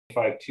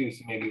5 too,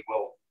 so maybe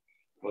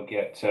we'll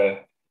get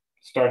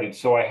started.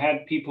 So I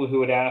had people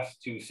who had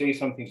asked to say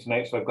something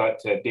tonight. So I've got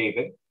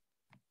David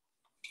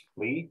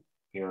Lee,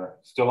 you're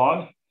still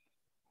on?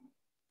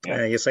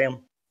 Yeah. Yes, I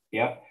am.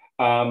 Yeah.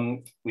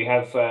 We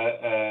have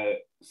a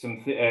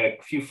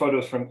few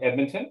photos from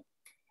Edmonton.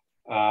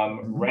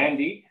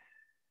 Randy,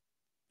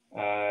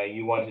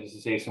 you wanted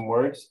to say some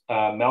words.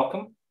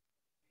 Malcolm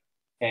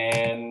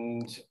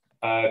and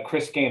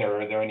Chris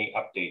Gaynor, are there any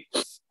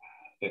updates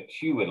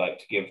that you would like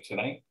to give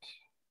tonight?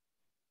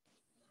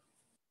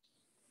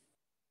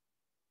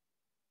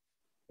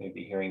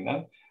 Maybe hearing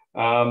them.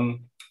 And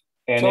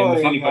then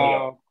was anybody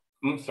else?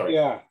 Sorry.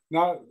 Yeah,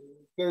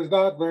 there's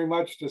not very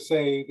much to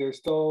say. They're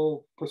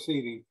still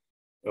proceeding.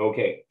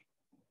 Okay.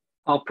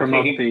 I'll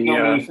promote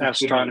the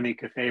Astronomy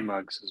Cafe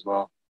mugs as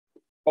well.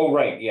 Oh,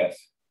 right, yes.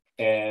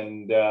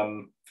 And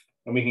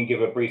we can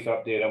give a brief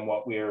update on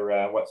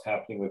what's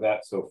happening with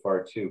that so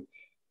far too.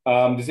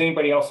 Does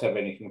anybody else have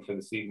anything for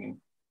this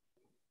evening?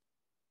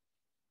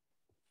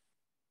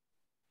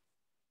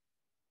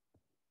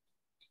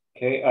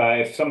 Okay,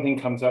 if something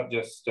comes up,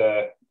 just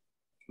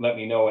let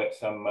me know at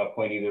some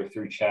point, either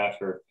through chat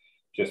or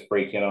just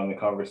break in on the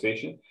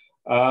conversation.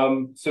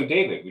 So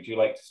David, would you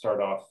like to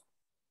start off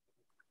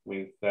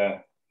with...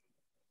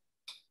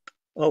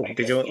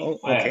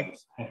 okay.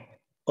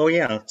 Oh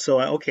yeah,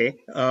 so okay.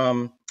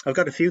 I've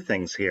got a few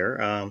things here.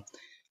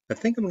 I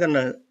think I'm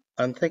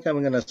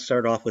gonna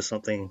start off with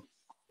something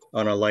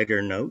on a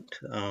lighter note.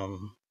 Let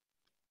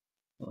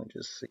me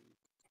just see.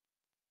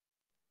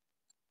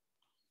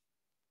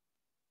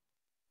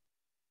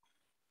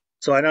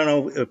 So I don't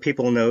know if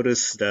people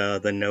noticed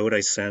the note I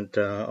sent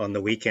on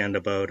the weekend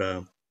about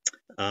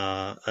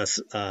a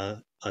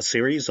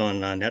series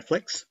on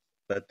Netflix,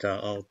 but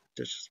I'll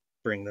just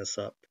bring this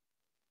up.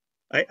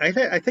 I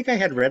think I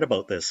had read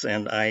about this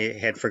and I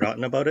had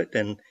forgotten about it,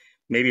 and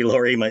maybe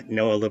Laurie might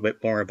know a little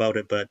bit more about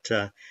it, but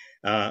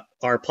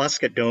our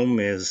Plaskett Dome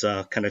is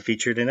kind of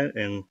featured in it,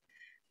 and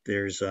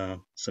there's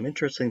some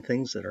interesting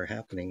things that are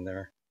happening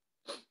there.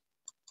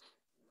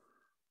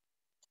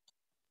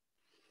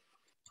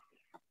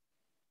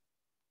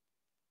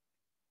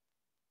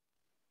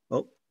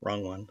 Oh,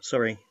 wrong one.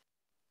 Sorry.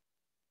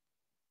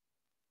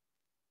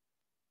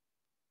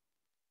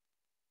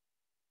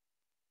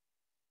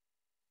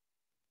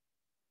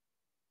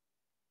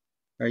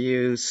 Are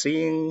you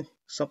seeing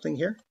something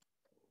here?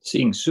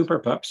 Seeing Super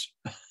Pups.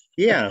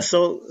 Yeah,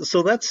 so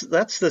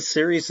that's the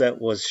series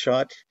that was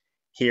shot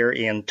here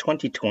in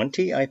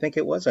 2020, I think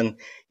it was, and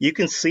you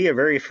can see a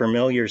very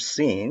familiar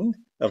scene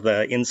of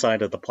the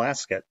inside of the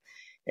Plaskett,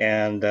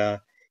 and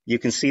you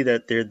can see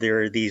that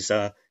there are these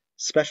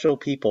special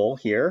people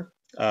here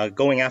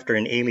going after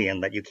an alien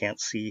that you can't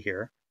see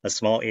here, a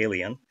small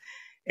alien,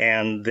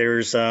 and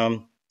there's a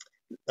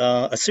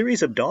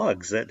series of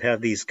dogs that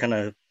have these kind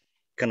of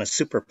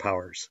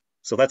superpowers.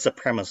 So that's the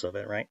premise of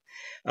it, right?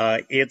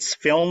 It's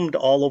filmed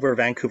all over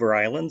Vancouver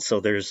Island. So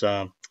there's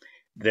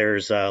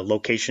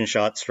location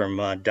shots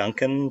from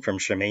Duncan, from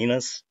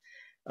Chemainus.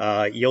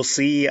 You'll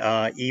see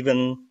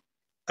even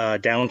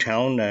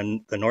downtown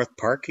and the North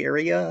Park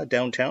area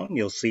downtown.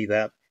 You'll see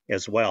that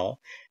as well.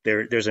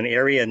 There's an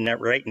area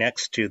right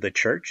next to the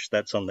church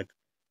that's on the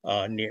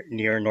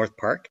near North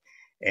Park,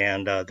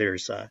 and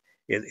it's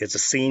a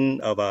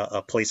scene of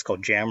a place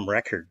called Jam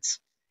Records.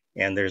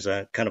 And there's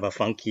a kind of a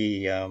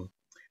funky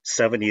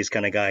 70s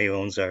kind of guy who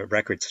owns a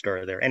record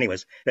store there.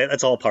 Anyways,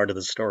 that's all part of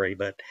the story.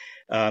 But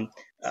a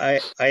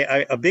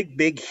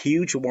big,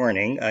 huge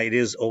warning. It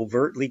is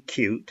overtly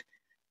cute.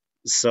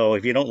 So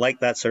if you don't like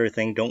that sort of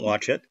thing, don't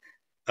watch it.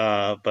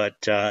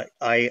 But I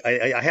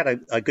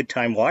had a good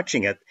time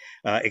watching it,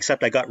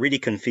 except I got really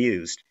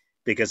confused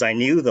because I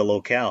knew the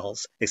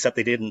locales, except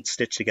they didn't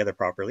stitch together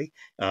properly.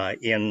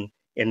 In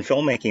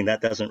filmmaking,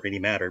 that doesn't really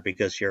matter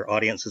because your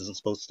audience isn't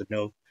supposed to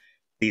know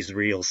these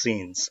real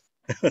scenes.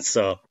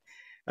 So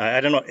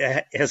I don't know.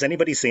 Has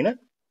anybody seen it,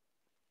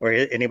 or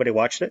anybody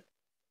watched it?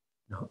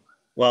 No.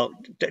 Well,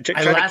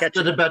 I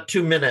lasted about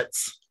 2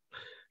 minutes.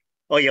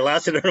 Oh, you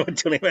lasted about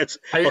 2 minutes.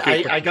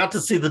 Okay. I got to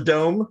see the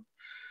dome.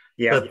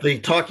 Yeah. But the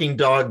talking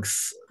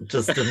dogs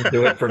just didn't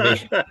do it for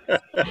me.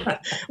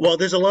 Well,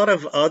 there's a lot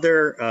of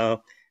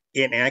other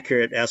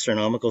inaccurate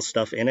astronomical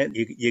stuff in it.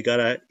 You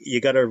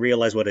gotta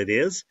realize what it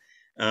is.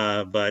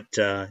 But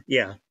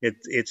yeah,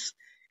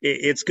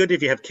 it's good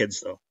if you have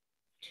kids, though,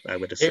 I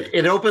would assume.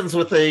 It opens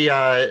with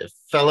a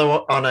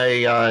fellow on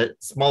a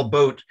small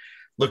boat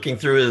looking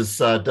through his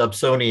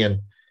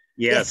Dobsonian.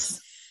 Yes.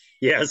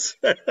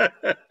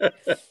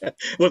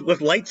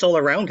 with lights all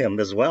around him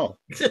as well.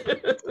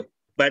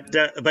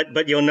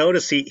 But you'll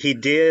notice he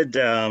did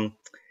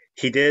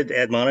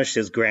admonish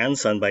his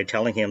grandson by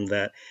telling him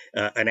that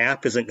an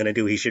app isn't going to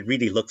do. He should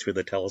really look through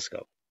the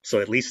telescope.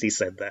 So at least he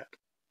said that.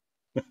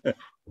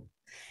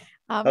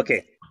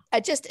 Okay.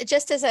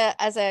 Just as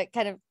a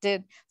kind of to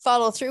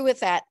follow through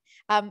with that,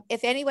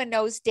 if anyone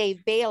knows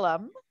Dave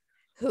Balaam,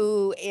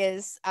 who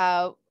is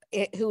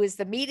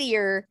the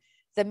meteor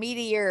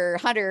meteor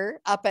hunter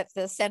up at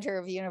the center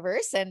of the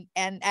universe, and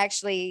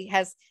actually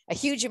has a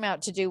huge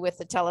amount to do with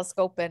the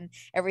telescope and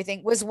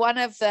everything, was one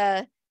of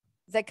the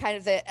kind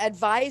of the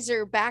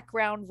advisor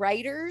background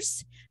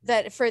writers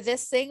that for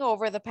this thing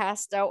over the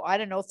past, I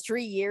don't know,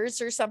 3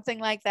 years or something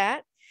like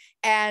that.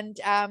 And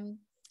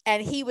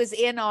he was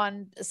in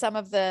on some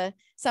of the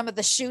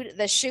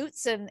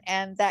shoots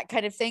and that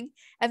kind of thing.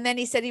 And then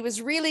he said he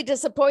was really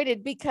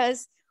disappointed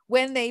because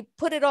when they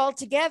put it all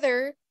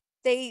together,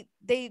 they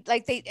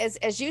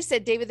as you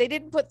said, David, they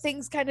didn't put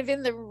things kind of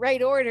in the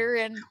right order,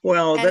 and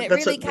it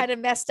really kind of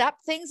messed up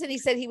things. And he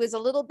said he was a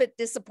little bit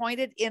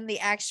disappointed in the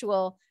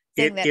actual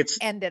thing that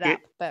ended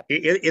up. But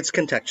it's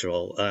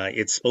contextual.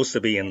 It's supposed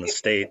to be in the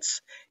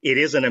States. It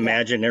is an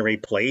imaginary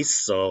place,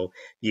 so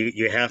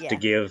you have to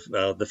give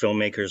the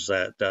filmmakers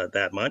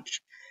that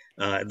much.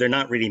 They're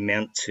not really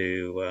meant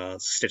to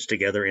stitch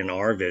together in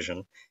our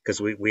vision because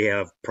we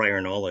have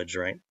prior knowledge,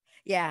 right?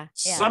 Yeah.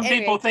 Some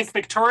people think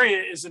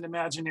Victoria is an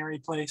imaginary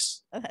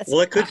place. Well,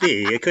 it could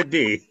be. It could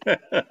be.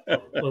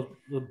 well,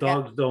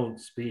 dogs don't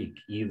speak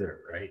either,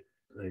 right?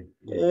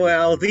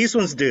 Well, these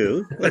ones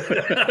do.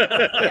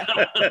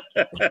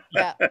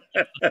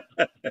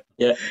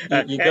 You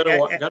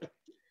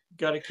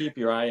got to keep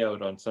your eye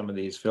out on some of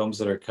these films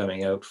that are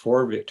coming out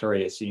for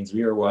Victoria scenes.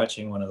 We were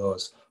watching one of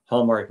those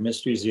Hallmark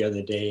mysteries the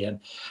other day, and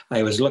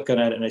I was looking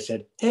at it and I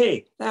said,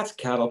 "Hey, that's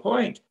Cattle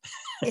Point."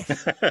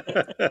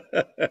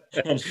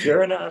 And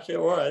sure enough, it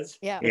was.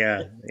 Yeah,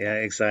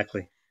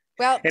 exactly.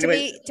 Well,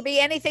 anyway, to be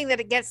anything that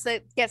it gets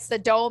the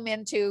dome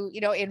into,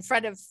 in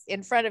front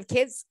of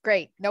kids,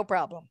 great, no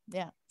problem.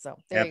 Yeah. So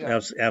there you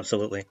go.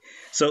 Absolutely.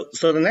 So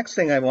the next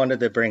thing I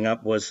wanted to bring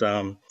up was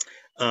we've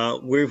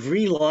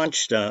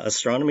relaunched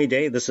Astronomy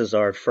Day. This is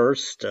our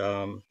first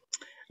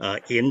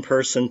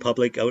in-person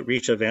public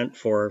outreach event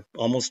for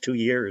almost 2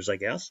 years, I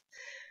guess.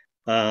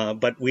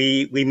 But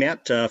we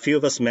met, a few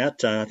of us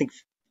met, I think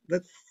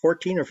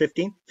 14 or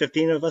 15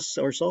 of us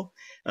or so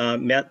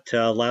met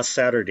last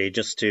Saturday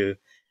just to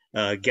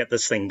get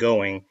this thing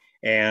going.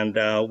 And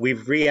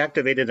we've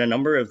reactivated a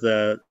number of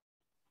the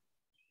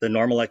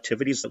normal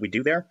activities that we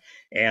do there.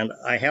 And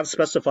I have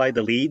specified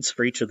the leads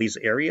for each of these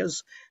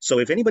areas. So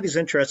if anybody's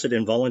interested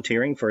in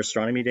volunteering for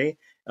Astronomy Day,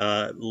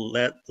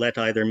 let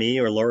either me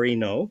or Laurie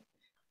know.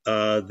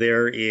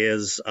 There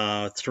is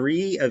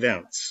 3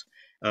 events.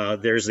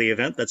 There's the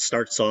event that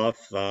starts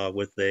off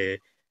with the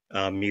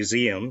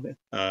museum,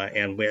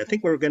 and I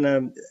think we're going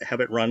to have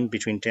it run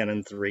between 10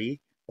 and 3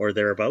 or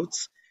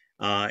thereabouts.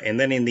 And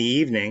then in the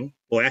evening,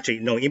 well, actually,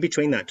 no, in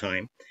between that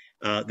time,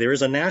 there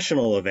is a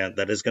national event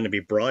that is going to be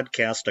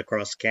broadcast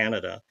across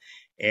Canada.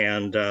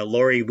 And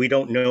Laurie, we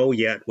don't know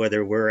yet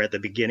whether we're at the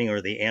beginning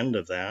or the end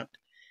of that,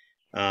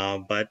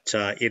 but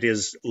it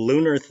is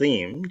lunar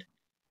themed.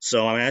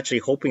 So I'm actually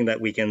hoping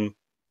that we can,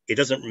 it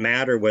doesn't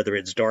matter whether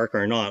it's dark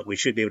or not, we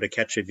should be able to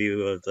catch a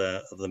view of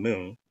the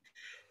moon.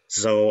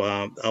 So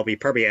I'll be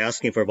probably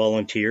asking for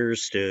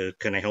volunteers to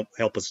kind of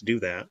help us do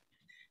that.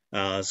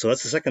 So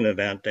that's the second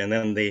event. And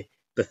then the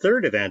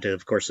third event,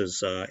 of course,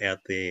 is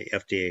at the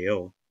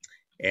FDAO.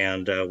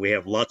 And we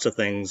have lots of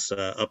things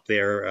up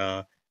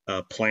there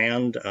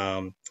planned.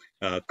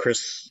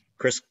 Chris,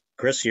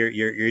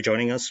 you're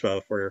joining us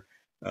for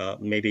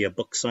maybe a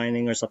book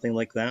signing or something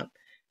like that.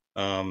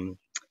 And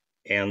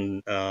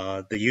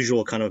the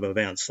usual kind of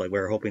events, like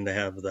we're hoping to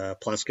have the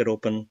Plaskett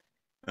open,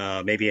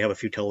 maybe have a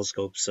few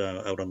telescopes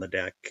out on the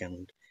deck.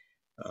 And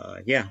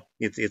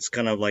it's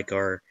kind of like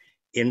our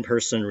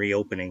in-person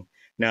reopening.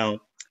 Now,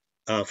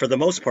 for the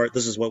most part,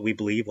 this is what we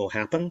believe will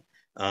happen.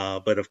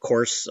 But of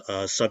course,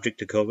 subject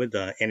to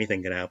COVID,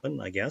 anything can happen,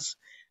 I guess.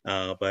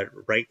 But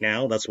right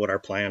now, that's what our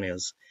plan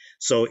is.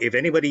 So if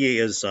anybody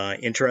is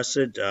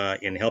interested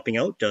in helping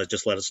out,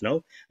 just let us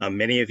know.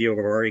 Many of you have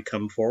already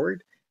come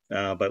forward,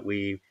 but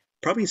we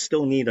probably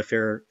still need a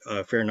fair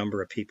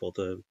number of people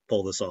to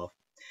pull this off.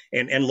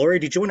 And Laurie,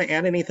 did you want to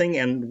add anything?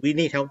 And we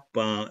need help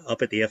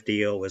up at the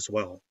FDO as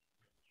well.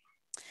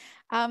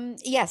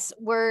 Yes,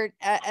 we're,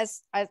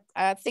 as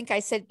I think I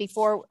said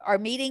before, our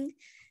meeting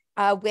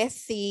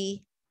with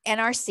the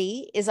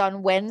NRC is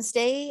on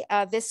Wednesday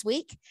this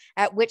week,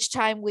 at which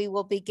time we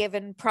will be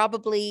given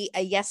probably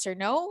a yes or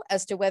no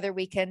as to whether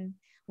we can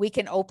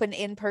open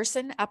in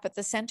person up at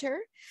the center.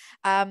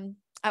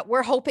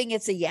 We're hoping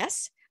it's a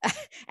yes,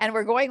 and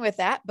we're going with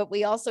that, but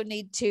we also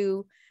need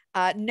to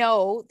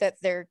know that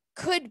there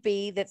could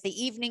be that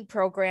the evening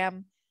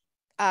program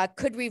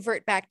could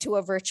revert back to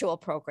a virtual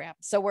program.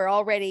 So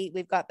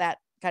we've got that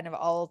kind of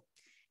all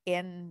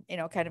in,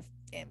 kind of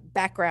in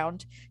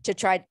background to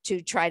try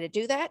to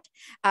do that.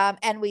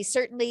 And we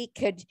certainly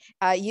could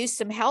use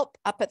some help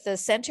up at the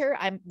center.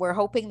 We're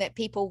hoping that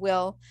people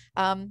will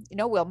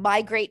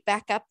migrate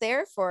back up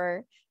there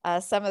for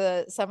some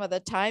of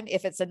the time.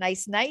 If it's a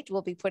nice night,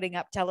 we'll be putting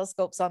up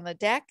telescopes on the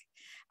deck.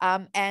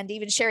 And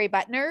even Sherry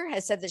Butner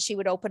has said that she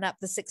would open up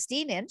the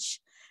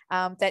 16-inch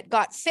that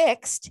got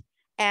fixed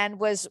and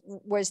was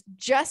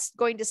just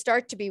going to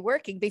start to be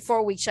working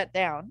before we shut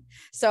down.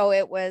 So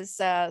it was,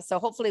 so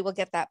hopefully we'll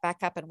get that back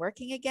up and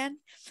working again.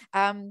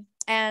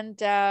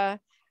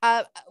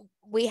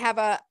 we have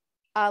a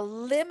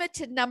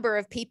limited number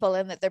of people,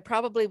 and that there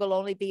probably will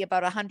only be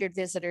about 100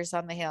 visitors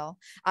on the hill,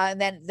 and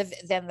then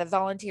the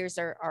volunteers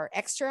are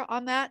extra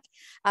on that.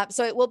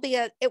 So it will be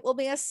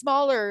a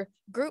smaller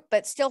group,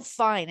 but still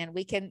fine, and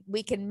we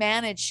can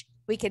manage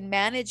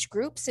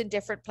groups in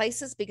different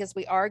places, because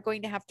we are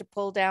going to have to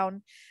pull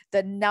down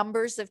the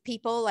numbers of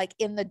people, like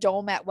in the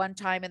dome at one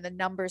time, and the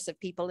numbers of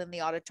people in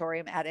the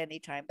auditorium at any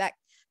time, that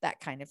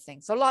kind of thing.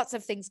 So lots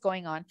of things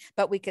going on,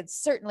 but we could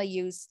certainly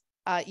use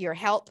your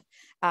help,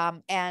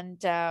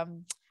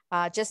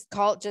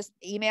 just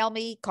email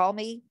me, call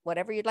me,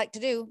 whatever you'd like to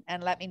do,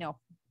 and let me know.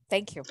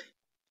 Thank you.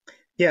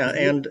 Yeah,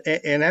 and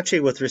actually,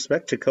 with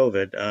respect to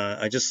COVID,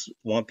 I just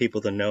want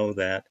people to know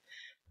that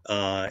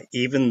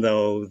even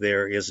though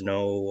there is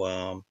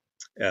no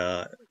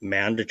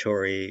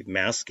mandatory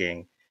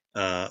masking,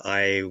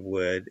 I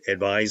would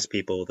advise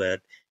people that,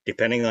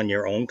 depending on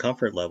your own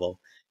comfort level,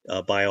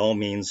 by all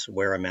means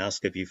wear a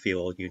mask if you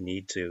feel you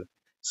need to.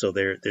 So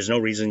there's no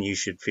reason you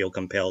should feel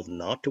compelled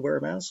not to wear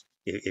a mask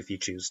if you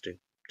choose to,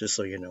 just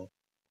so you know.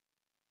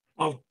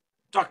 Well,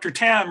 Dr.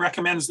 Tan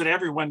recommends that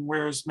everyone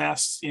wears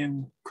masks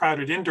in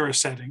crowded indoor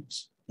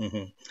settings.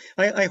 Mm-hmm.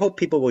 I hope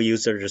people will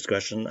use their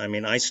discretion. I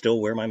mean, I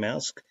still wear my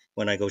mask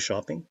when I go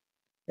shopping,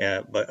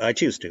 but I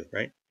choose to,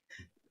 right?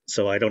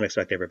 So I don't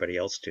expect everybody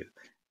else to.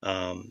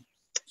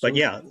 But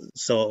yeah,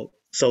 so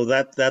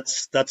that's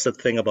the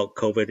thing about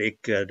COVID.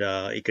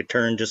 It could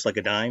turn just like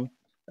a dime.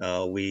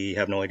 We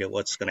have no idea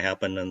what's going to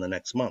happen in the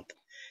next month.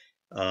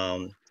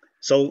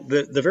 So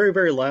the very,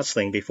 very last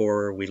thing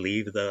before we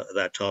leave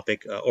that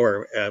topic,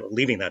 or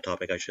leaving that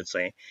topic, I should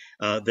say,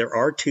 there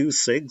are 2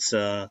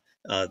 SIGs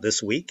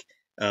this week.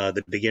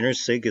 The beginner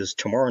SIG is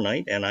tomorrow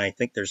night, and I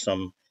think there's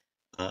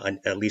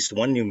at least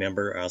one new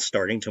member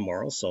starting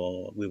tomorrow,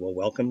 so we will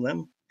welcome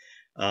them.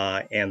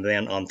 And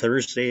then on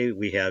Thursday,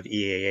 we have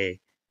EAA.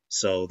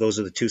 So those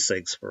are the 2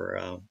 SIGs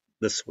for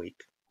this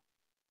week.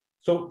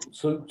 So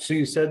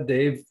you said,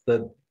 Dave,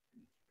 that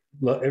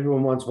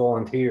everyone wants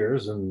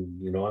volunteers,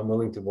 and I'm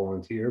willing to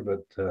volunteer,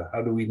 but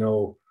how do we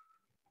know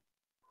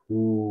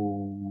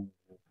who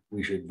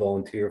we should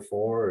volunteer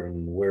for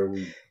and where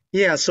we?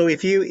 Yeah, so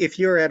if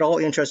you're at all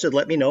interested,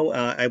 let me know.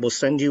 I will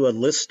send you a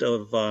list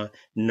of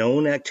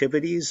known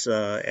activities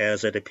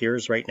as it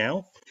appears right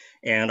now.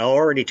 And I'll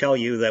already tell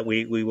you that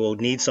we will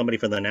need somebody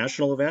for the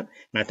national event.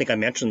 And I think I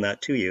mentioned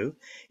that to you.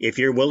 If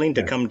you're willing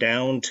to come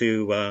down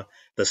to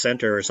the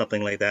center or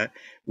something like that,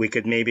 we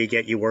could maybe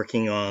get you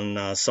working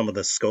on some of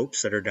the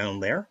scopes that are down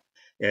there,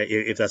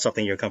 if that's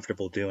something you're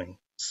comfortable doing.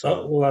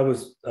 So, well, I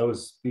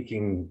was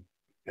speaking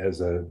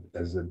as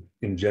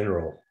in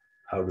general.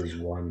 How does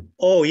one?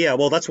 Oh, yeah.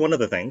 Well, that's one of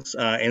the things.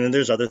 And then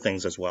there's other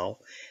things as well.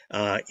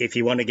 If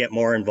you want to get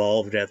more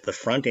involved at the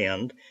front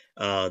end,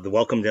 the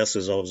welcome desk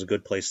is always a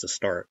good place to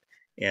start.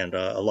 And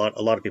a lot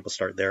of people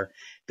start there.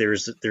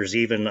 There's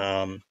even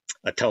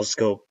a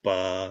telescope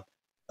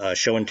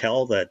show and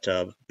tell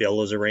that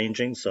Bill is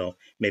arranging. So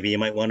maybe you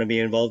might want to be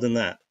involved in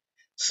that.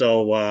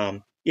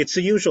 So it's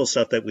the usual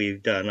stuff that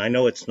we've done. I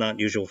know it's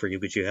not usual for you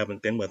because you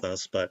haven't been with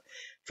us, but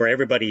for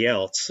everybody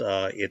else,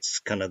 it's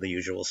kind of the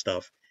usual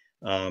stuff.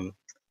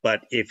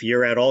 But if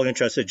you're at all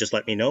interested, just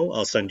let me know.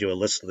 I'll send you a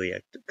list of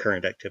the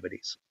current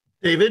activities.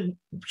 David,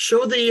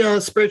 show the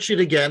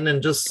spreadsheet again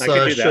and just I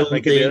can do that. I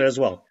can do that as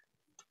well.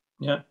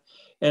 Yeah.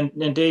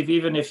 And Dave,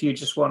 even if you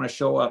just want to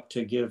show up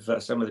to give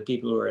some of the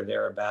people who are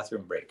there a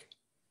bathroom break.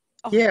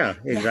 Oh, yeah,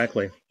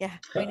 exactly. Yeah,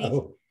 we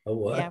need.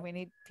 Yeah, we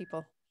need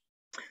people.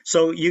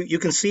 So you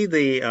can see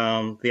the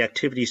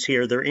activities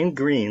here. They're in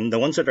green. The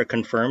ones that are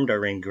confirmed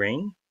are in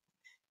green,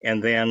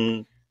 and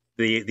then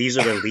these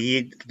are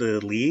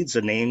the leads,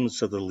 the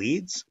names of the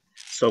leads.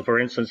 So, for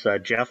instance,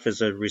 Jeff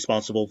is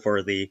responsible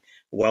for the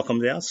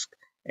welcome desk,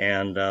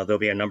 and there'll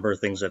be a number of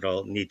things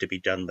that'll need to be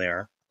done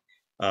there.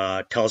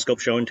 Telescope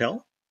show and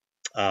tell.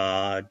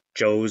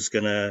 Joe's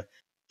gonna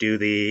do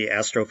the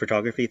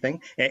astrophotography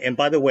thing. And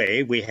by the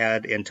way, we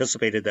had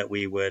anticipated that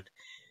we would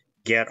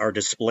get our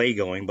display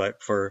going,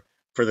 but for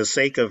the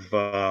sake of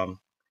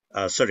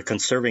sort of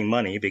conserving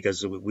money,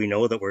 because we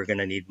know that we're going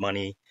to need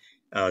money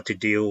to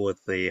deal with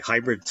the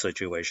hybrid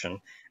situation,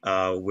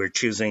 we're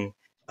choosing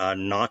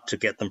not to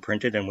get them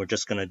printed, and we're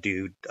just going to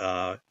do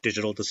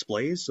digital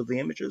displays of the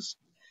images.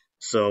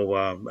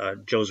 So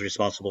Joe's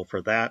responsible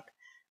for that.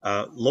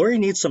 Lori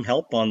needs some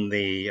help on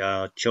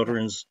the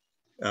children's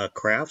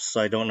crafts.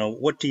 I don't know.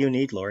 What do you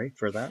need, Lori,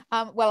 for that?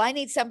 Well, I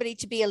need somebody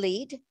to be a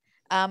lead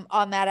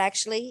on that,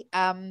 actually,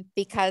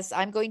 because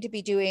I'm going to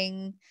be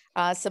doing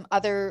some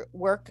other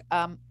work.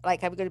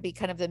 Like I'm going to be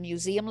kind of the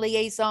museum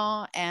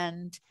liaison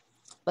and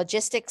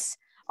logistics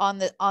on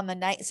the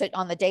night, so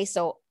on the day.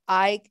 So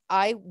I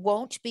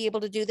won't be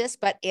able to do this,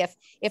 but if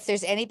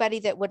there's anybody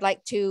that would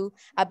like to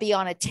be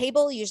on a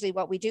table, usually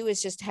what we do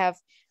is just have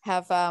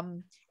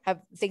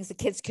things the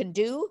kids can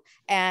do,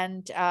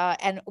 and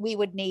we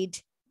would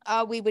need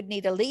a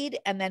lead,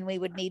 and then we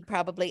would need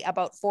probably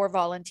about 4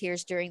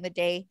 volunteers during the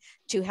day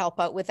to help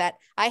out with that.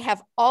 I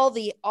have all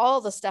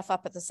the stuff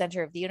up at the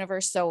center of the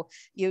universe, so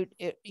you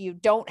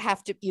don't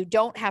have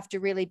to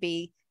really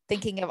be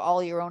thinking of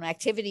all your own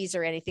activities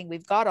or anything.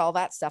 We've got all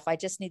that stuff. I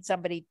just need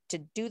somebody to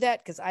do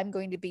that because I'm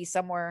going to be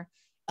somewhere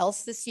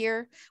else this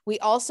year. We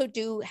also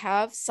do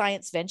have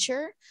Science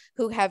Venture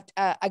who have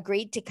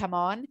agreed to come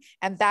on,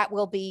 and that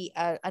will be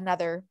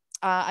another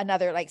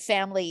like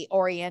family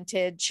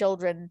oriented,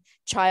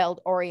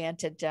 child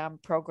oriented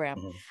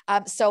program.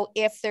 So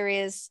if there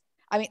is,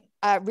 I mean,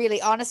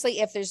 really honestly,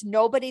 if there's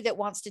nobody that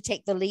wants to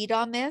take the lead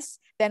on this,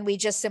 then we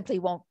just simply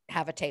won't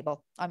have a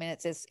table. I mean,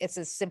 it's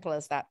as simple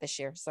as that this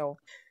year. So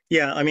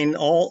yeah, I mean,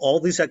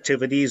 all these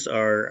activities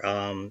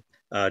are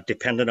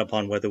dependent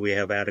upon whether we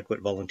have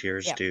adequate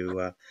volunteers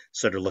to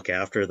sort of look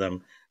after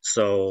them.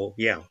 So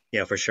yeah,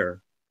 for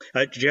sure.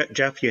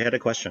 Jeff, you had a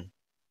question.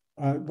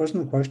 It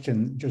wasn't a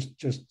question,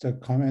 just a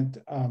comment.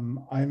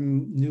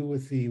 I'm new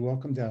with the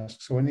welcome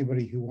desk, so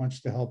anybody who wants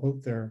to help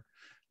out there,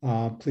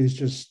 please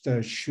just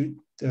shoot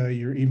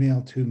your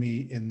email to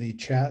me in the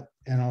chat,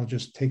 and I'll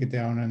just take it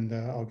down and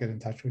I'll get in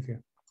touch with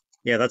you.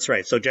 Yeah, that's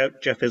right. So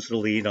Jeff is the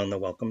lead on the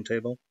welcome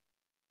table.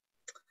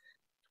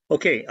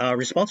 Okay,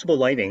 responsible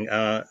lighting.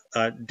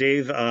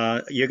 Dave,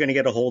 you're going to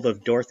get a hold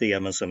of Dorothy,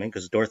 I'm assuming,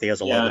 because Dorothy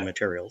has a lot of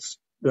materials.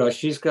 Well,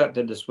 she's got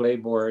the display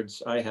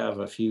boards. I have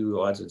a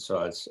few odds and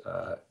sods,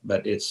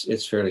 but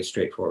it's fairly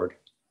straightforward.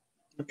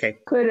 Okay.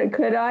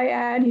 Could I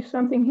add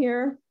something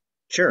here?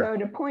 Sure. So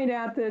to point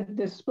out, the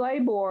display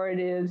board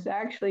is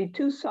actually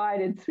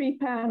two-sided, 3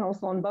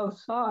 panels on both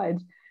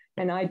sides.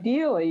 And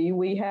ideally,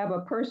 we have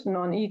a person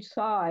on each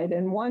side,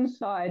 and one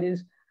side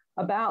is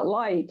about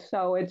light.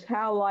 So it's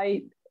how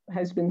light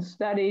has been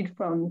studied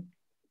from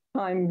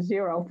time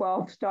zero,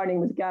 well, starting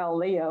with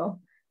Galileo.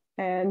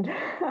 And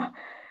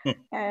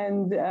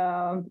and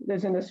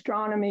there's an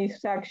astronomy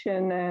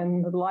section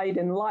and light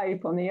and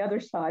life on the other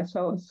side.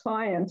 So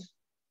science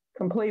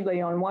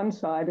completely on one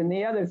side, and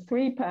the other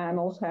 3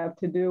 panels have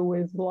to do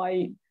with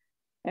light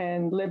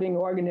and living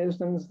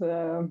organisms,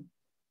 the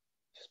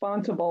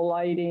responsible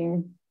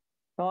lighting,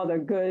 all the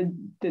good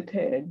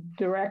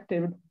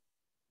directions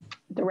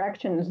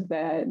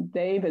that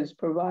Dave has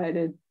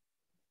provided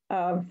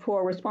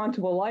for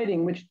responsible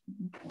lighting, which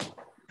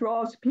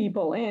draws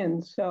people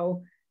in.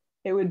 So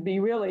it would be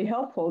really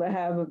helpful to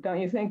have,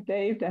 don't you think,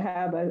 Dave, to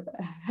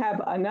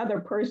have another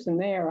person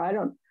there?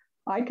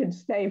 I could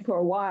stay for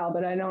a while,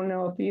 but I don't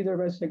know if either of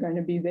us are going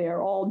to be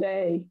there all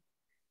day.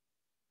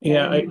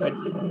 Yeah,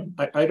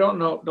 I don't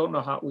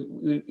know how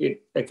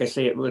like I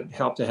say, it would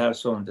help to have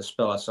someone to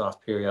spell us off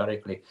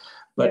periodically.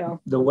 But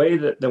the way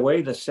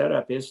the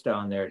setup is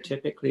down there,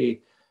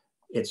 typically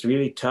it's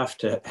really tough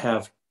to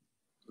have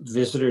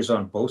visitors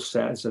on both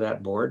sides of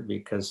that board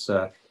because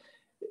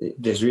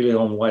there's really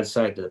only one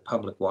side that the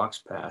public walks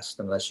past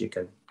unless you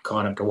can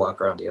con them to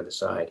walk around the other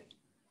side.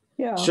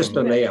 Yeah, it's just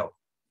a layout.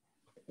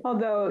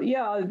 Although,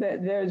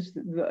 there's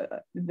the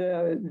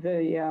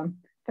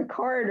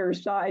corridor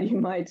side, you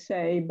might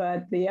say,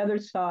 but the other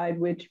side,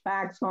 which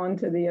backs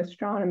onto the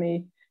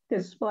astronomy,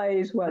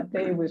 displays what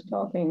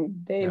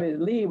David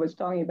Lee was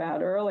talking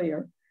about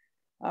earlier.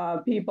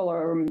 People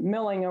are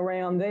milling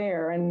around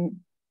there, and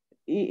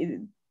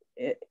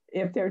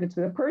if there's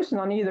a person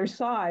on either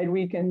side,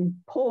 we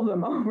can pull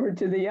them over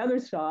to the other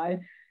side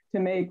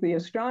to make the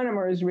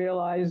astronomers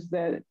realize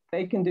that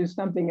they can do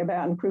something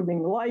about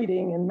improving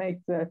lighting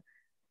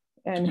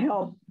and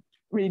help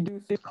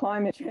reduce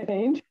climate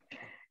change.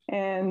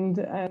 And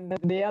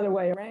the other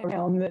way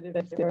around, that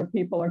if there are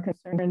people are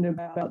concerned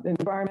about the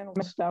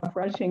environmental stuff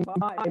rushing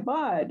by,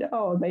 but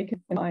they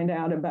can find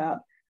out about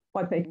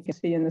what they can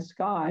see in the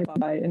sky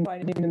by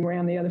inviting them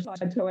around the other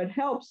side. So it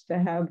helps to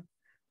have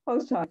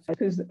both sides,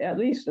 because at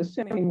least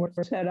assuming we're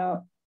set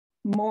up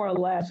more or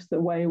less the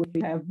way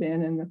we have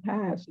been in the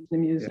past in the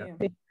museum,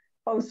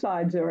 both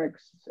sides are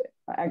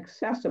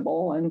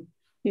accessible and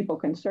people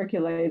can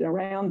circulate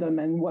around them,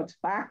 and what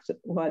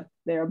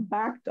they're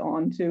backed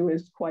onto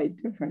is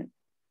quite different.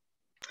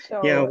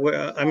 So yeah,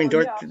 well, I mean,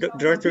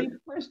 Dorothy,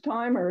 first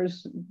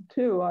timers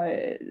too.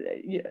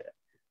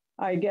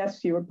 I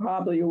guess you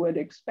probably would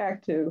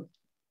expect to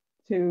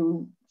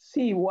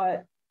see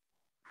what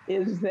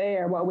is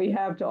there, what we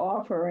have to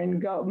offer, and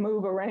go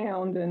move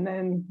around, and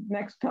then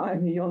next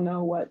time you'll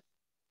know what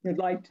you'd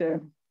like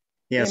to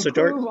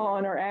improve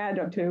on or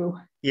add to.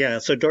 Yeah,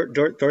 so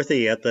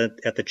Dorothy, at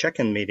the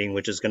check-in meeting,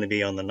 which is going to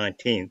be on the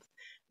 19th,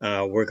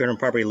 we're going to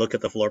probably look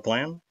at the floor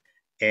plan.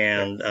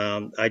 And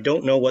I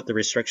don't know what the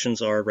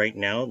restrictions are right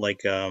now.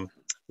 Like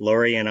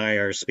Laurie and I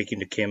are speaking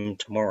to Kim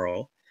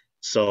tomorrow.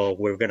 So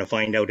we're going to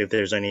find out if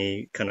there's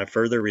any kind of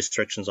further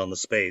restrictions on the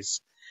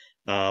space.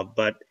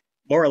 But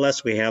more or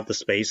less, we have the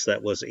space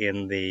that was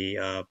in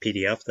the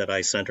PDF that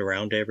I sent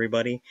around to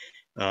everybody.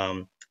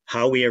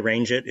 How we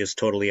arrange it is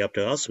totally up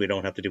to us. We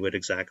don't have to do it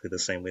exactly the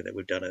same way that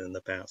we've done it in the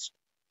past.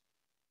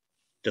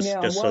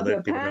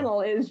 The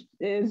panel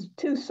is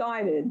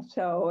two-sided,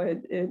 so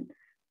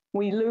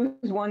we lose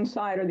one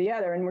side or the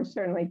other, and we'll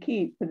certainly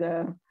keep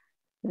the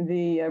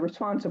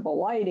responsible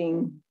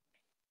lighting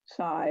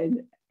side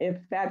if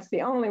that's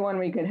the only one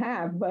we could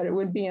have. But it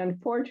would be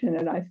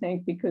unfortunate, I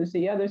think, because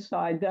the other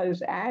side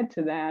does add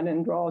to that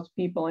and draws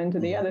people into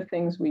the other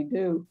things we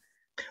do.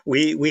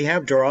 We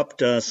have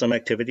dropped some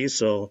activities,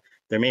 so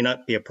there may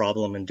not be a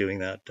problem in doing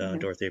that,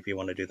 Dorothy, if you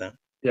want to do that.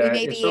 Yeah, We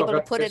may be able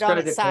to put it on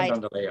its side. It's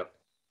going to depend on the layout.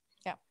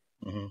 Yeah.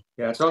 Mm-hmm.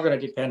 Yeah, it's all going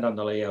to depend on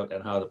the layout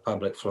and how the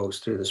public flows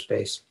through the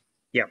space.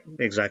 Yeah,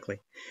 exactly.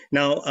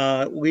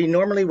 Now, we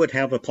normally would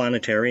have a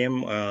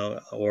planetarium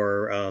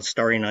or a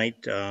Starry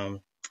Night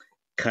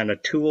kind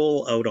of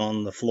tool out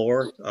on the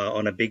floor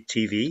on a big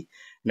TV.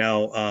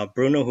 Now,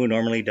 Bruno, who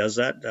normally does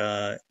that,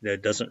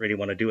 doesn't really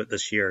want to do it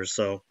this year.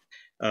 So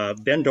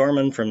Ben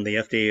Dorman from the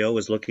FDAO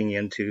is looking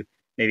into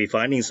maybe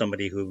finding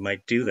somebody who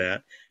might do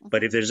that.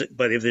 But if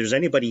there's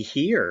anybody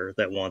here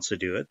that wants to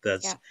do it,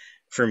 that's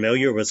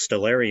familiar with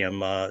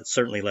Stellarium,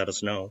 certainly let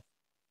us know.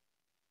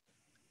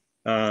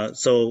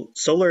 So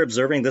solar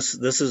observing,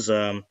 this is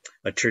a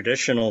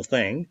traditional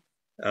thing.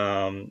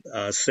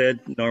 Sid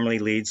normally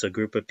leads a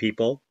group of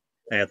people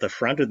at the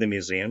front of the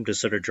museum to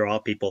sort of draw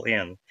people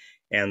in,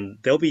 and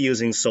they'll be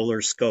using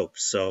solar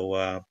scopes.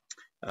 So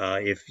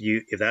if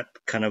that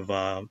kind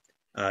of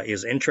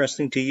is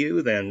interesting to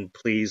you, then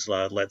please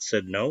let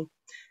Sid know.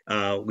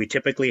 We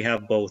typically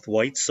have both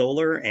white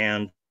solar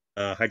and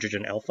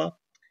hydrogen alpha.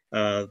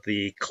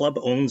 The club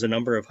owns a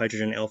number of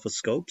hydrogen alpha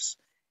scopes,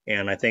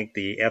 and I think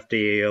the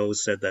FDAO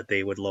said that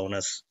they would loan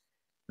us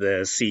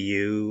the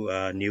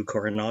CU New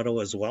Coronado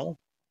as well.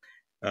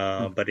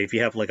 But if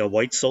you have like a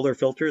white solar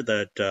filter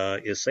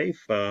that is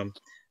safe,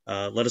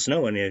 let us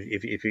know, and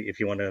if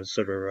you want to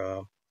sort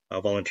of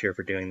volunteer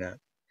for doing that.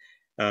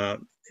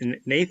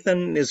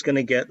 Nathan is going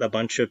to get a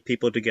bunch of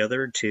people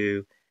together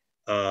to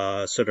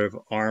sort of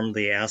arm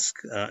the Ask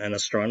an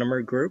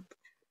Astronomer group.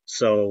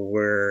 So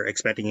we're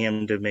expecting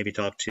him to maybe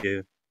talk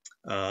to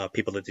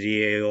people at the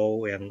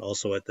DAO and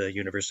also at the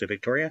University of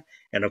Victoria.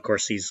 And of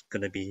course, he's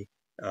going to be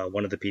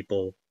one of the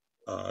people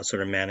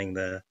sort of manning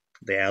the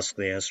Ask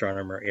the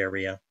Astronomer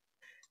area.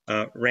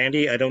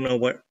 Randy, I don't know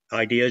what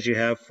ideas you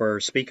have for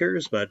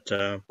speakers, but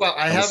well,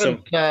 I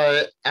haven't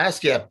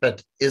asked yet.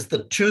 But is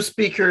the two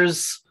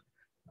speakers?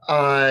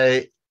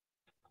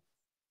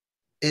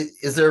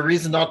 Is there a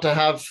reason not to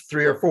have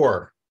 3 or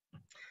 4?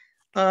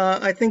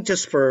 I think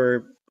just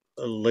for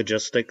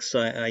logistics,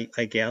 I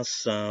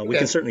guess we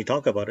can certainly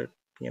talk about it.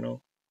 You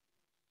know,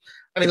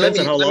 I mean, let me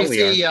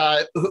see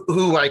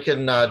who I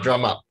can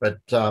drum up. But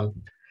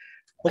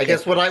I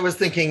guess what I was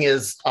thinking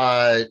is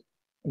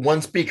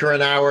one speaker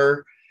an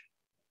hour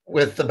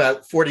with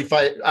about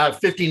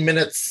 15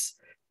 minutes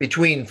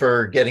between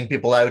for getting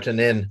people out and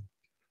in.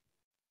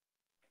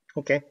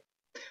 Okay.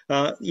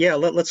 Yeah,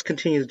 let's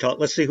continue to talk.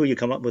 Let's see who you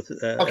come up with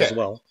as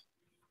well.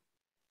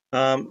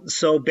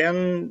 So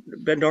Ben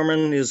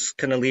Dorman is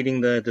kind of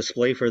leading the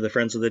display for the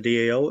Friends of the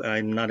DAO.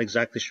 I'm not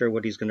exactly sure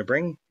what he's going to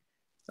bring,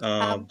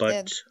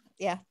 but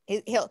yeah,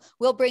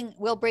 we'll bring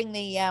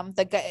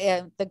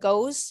the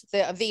goes, the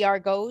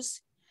VR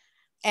goes,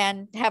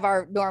 and have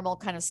our normal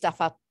kind of stuff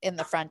up in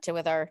the front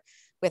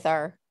with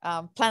our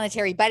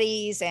planetary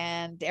buddies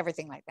and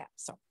everything like that.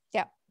 So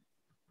yeah.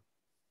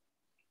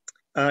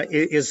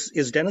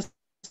 Is Dennis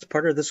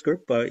part of this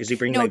group? Is he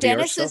bringing? No,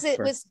 Dennis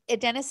VR stuff,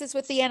 Dennis is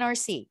with the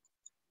NRC.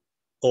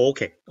 Oh,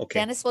 okay.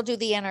 Dennis will do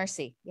the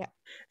NRC. Yeah.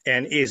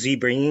 And is he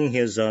bringing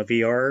his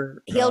VR?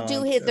 He'll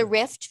do the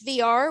Rift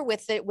VR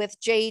with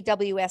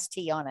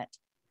JWST on it.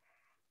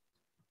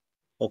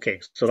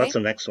 Okay, so that's the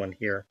next one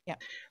here. Yeah.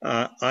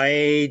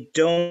 I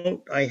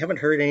haven't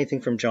heard anything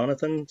from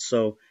Jonathan.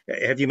 So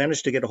have you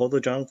managed to get a hold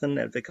of Jonathan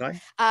at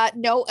VicI?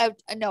 No,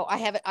 I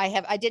haven't.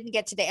 I didn't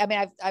get today. I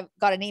mean, I've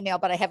got an email,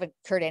 but I haven't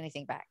heard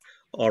anything back.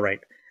 All right.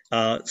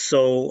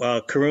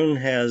 So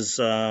Karun has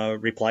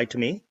replied to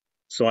me.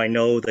 So I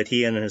know that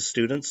he and his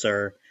students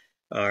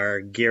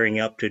are gearing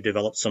up to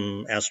develop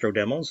some astro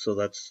demos. So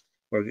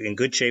we're in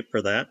good shape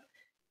for that.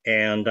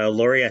 And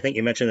Lori, I think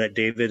you mentioned that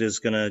David is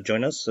going to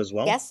join us as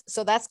well. Yes,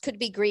 so that could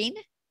be green.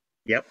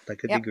 Yep, that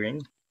could be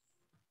green.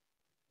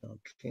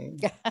 Okay.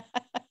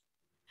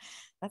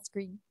 That's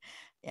green.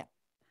 Yeah.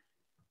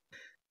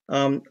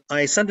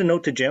 I sent a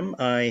note to Jim.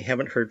 I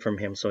haven't heard from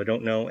him, so I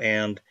don't know.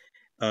 And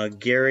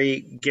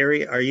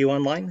Gary, are you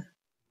online?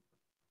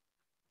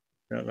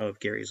 I don't know if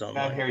Gary's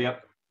online. I'm here.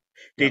 Yep.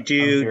 Did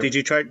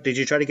you try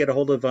to get a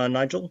hold of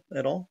Nigel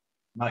at all?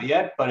 Not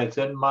yet, but it's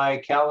in my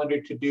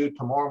calendar to do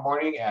tomorrow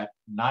morning at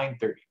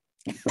 9:30.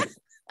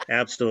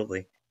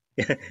 Absolutely.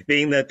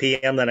 Being the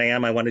PM that I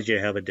am, I wanted you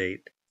to have a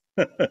date.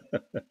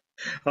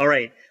 All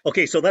right.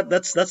 Okay, so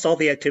that's all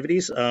the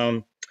activities.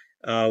 You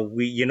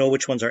know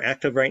which ones are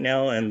active right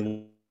now and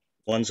the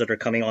ones that are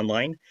coming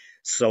online.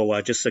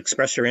 So just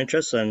express your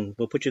interest and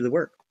we'll put you to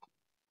work.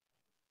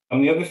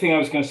 The other thing I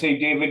was going to say,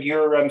 David,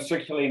 you're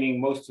circulating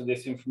most of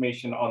this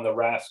information on the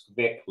RASC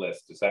Vic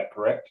list. Is that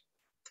correct?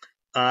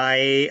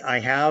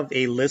 I have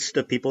a list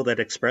of people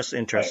that express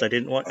interest. Right. I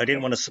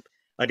didn't want to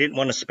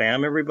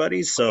spam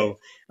everybody. So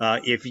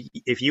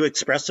if you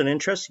express an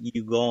interest,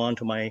 you go on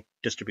to my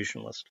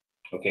distribution list.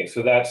 Okay,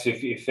 so that's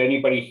if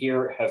anybody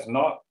here has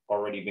not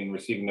already been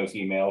receiving those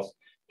emails,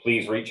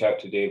 please reach out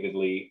to David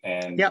Lee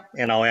and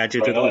I'll add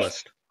you to the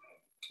list.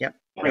 Yep,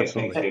 great.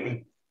 Absolutely. Thanks,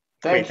 David.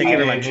 Thank you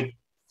very much.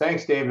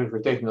 Thanks, David, for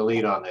taking the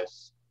lead on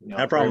this. No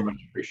problem. Very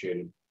much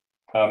appreciated.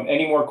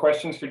 Any more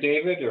questions for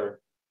David,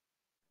 or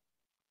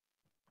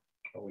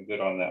are we good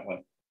on that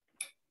one?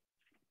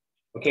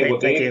 Okay, great, well,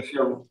 Dave, if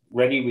you're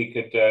ready, we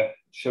could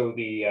show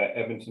the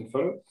Edmonton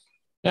photos.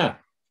 Yeah,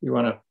 you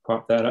want to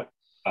pop that up?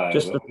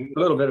 Just a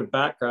little bit of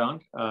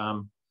background.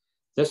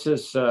 This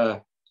is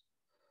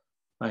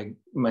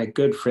my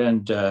good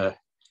friend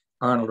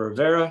Arnold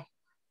Rivera,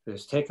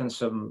 who's taken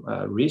some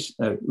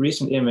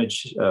recent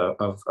image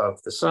of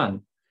the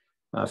sun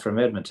from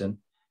Edmonton,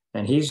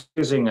 and he's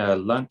using a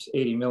Lunt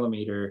 80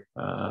 millimeter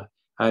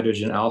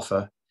hydrogen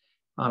alpha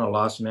on a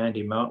Lost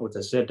Mandy mount with a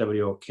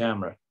ZWO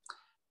camera.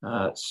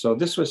 So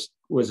this was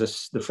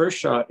the first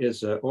shot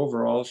is an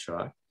overall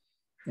shot,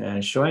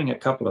 and showing a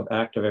couple of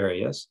active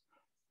areas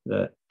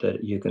that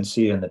you can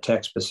see in the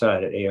text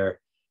beside it, AR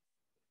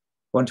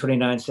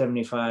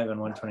 129.75 and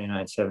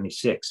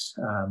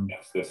 129.76.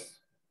 Yes.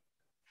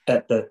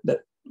 At the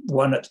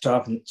one at the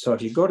top. So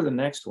if you go to the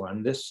next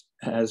one, this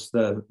has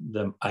the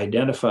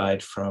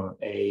identified from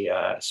a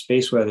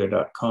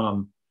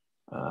spaceweather.com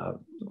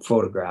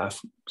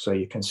photograph. So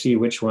you can see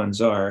which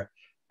ones are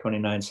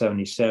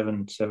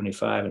 29.77,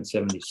 75, and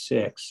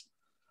 76.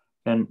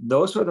 And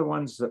those are the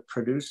ones that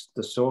produced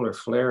the solar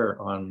flare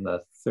on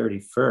the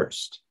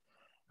 31st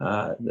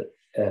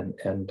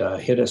and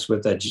hit us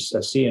with a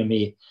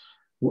CME.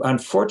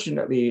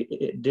 Unfortunately,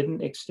 it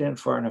didn't extend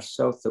far enough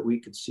south that we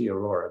could see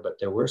Aurora, but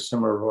there were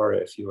some Aurora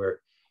if you were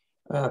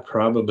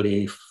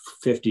probably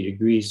 50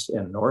 degrees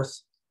and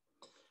north,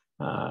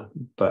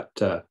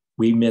 but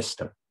we missed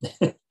them.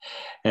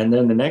 And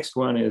then the next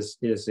one is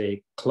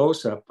a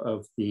close-up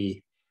of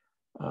the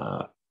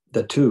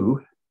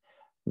two.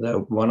 The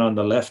one on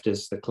the left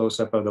is the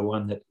close-up of the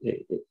one that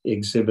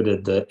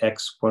exhibited the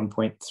X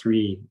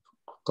 1.3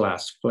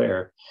 glass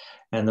flare,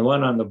 and the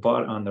one on the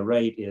bottom on the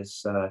right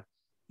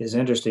is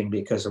interesting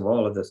because of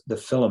all of the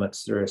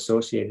filaments that are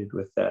associated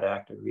with that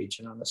active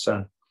region on the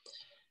sun.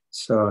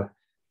 So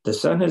the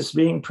sun is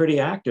being pretty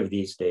active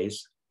these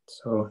days.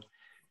 So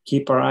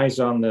keep our eyes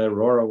on the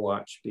Aurora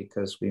watch,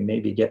 because we may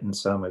be getting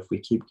some if we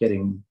keep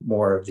getting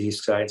more of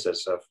these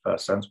sizes of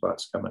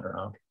sunspots coming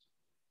around.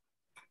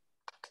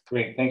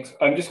 Great, thanks.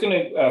 I'm just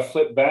going to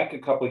flip back a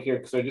couple here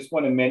because I just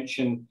want to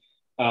mention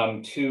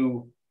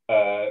to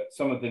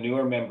some of the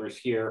newer members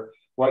here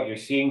what you're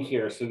seeing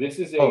here. So this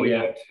is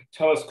a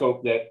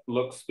telescope that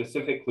looks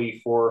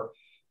specifically for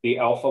the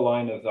alpha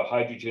line of the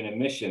hydrogen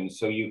emissions.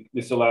 So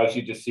this allows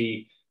you to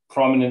see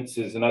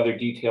prominences and other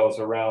details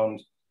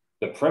around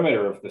the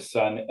perimeter of the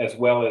sun, as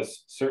well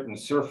as certain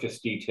surface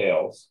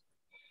details.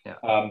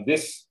 Yeah.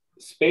 This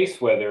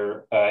space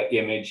weather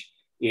image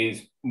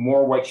is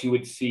more what you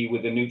would see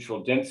with a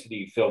neutral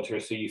density filter.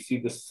 So you see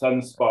the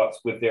sunspots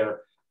with their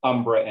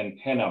umbra and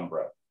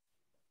penumbra.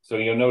 So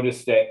you'll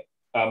notice that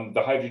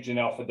the hydrogen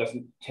alpha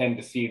doesn't tend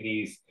to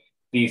see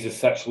these as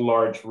such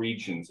large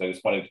regions. I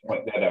just wanted to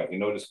point that out. You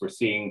notice we're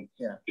seeing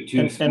the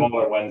two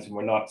smaller ones, and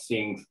we're not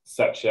seeing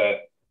such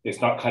it's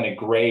not kind of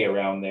gray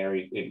around there.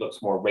 It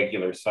looks more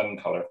regular sun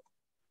color.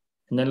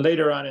 And then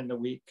later on in the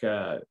week,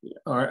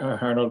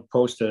 Arnold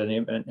posted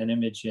an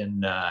image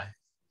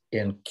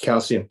in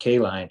calcium K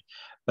line,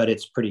 but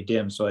it's pretty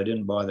dim, so I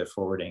didn't bother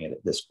forwarding it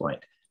at this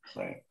point.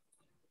 Right.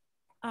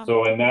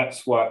 So, and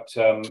that's what,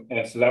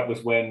 and so that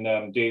was when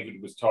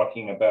David was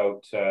talking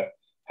about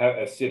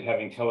Sid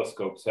having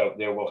telescopes out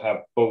there. We'll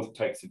have both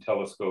types of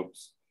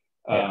telescopes,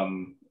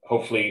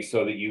 hopefully,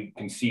 so that you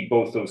can see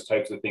both those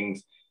types of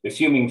things,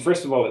 assuming,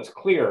 first of all, it's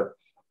clear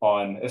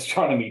on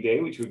Astronomy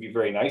Day, which would be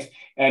very nice,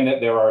 and that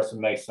there are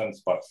some nice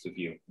sunspots to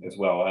view as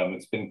well.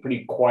 It's been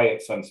pretty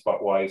quiet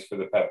sunspot-wise for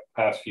the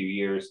past few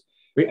years,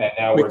 and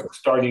now we're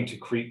starting to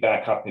creep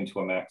back up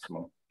into a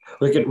maximum.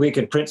 We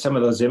could print some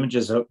of those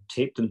images out,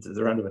 tape them to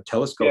the round of a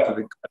telescope if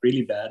it got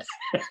really bad.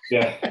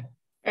 Yeah.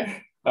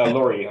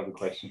 Lori, you have a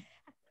question.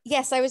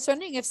 Yes, I was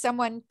wondering if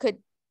someone could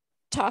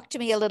talk to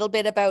me a little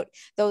bit about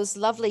those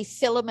lovely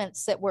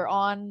filaments that were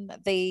on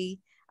the,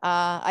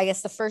 I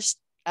guess the first,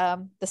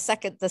 the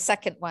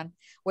second one,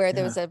 where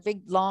there was a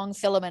big long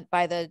filament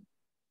by the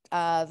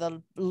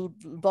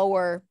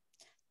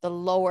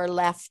lower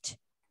left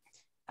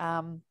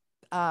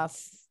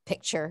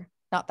picture.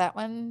 Not that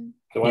one.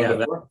 The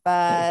one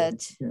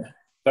but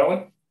that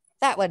one.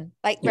 That one,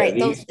 like right,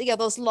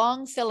 those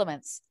long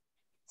filaments.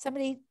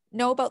 Somebody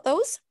know about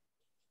those?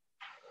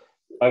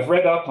 I've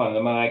read up on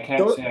them, and I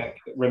can't say I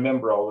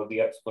remember all of the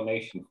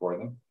explanation for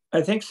them.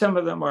 I think some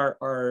of them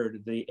are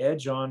the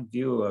edge-on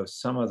view of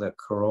some of the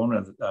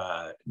corona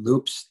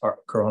loops, or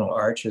coronal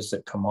arches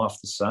that come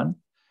off the sun,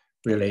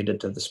 related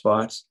to the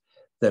spots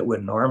that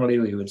would normally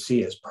we would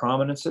see as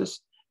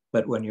prominences.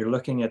 But when you're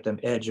looking at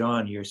them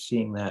edge-on, you're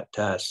seeing that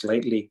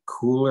slightly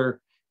cooler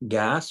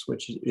gas,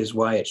 which is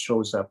why it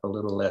shows up a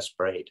little less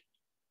bright.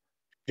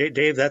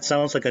 Dave, that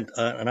sounds like an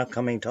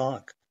upcoming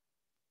talk.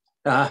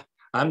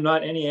 I'm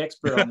not any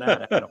expert on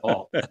that at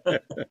all.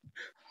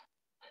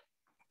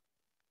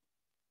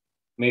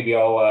 Maybe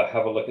I'll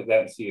have a look at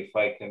that and see if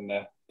I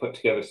can put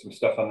together some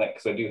stuff on that,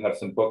 because I do have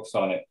some books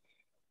on it.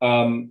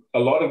 One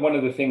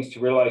of the things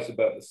to realize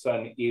about the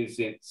sun is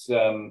its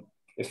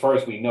as far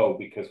as we know,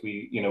 because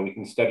we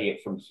can study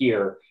it from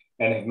here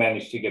and have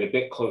managed to get a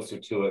bit closer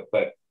to it.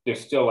 But there's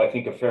still, I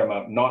think, a fair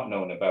amount not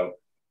known about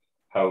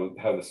how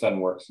the sun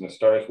works and the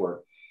stars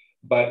work.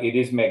 But it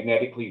is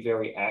magnetically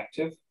very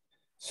active.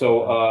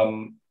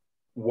 So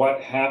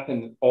what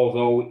happened,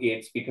 although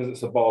because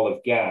it's a ball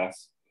of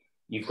gas,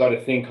 you've got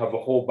to think of a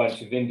whole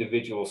bunch of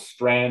individual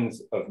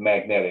strands of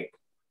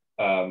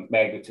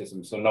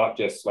magnetism. So not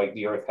just like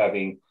the Earth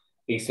having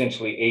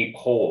essentially a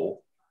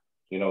pole,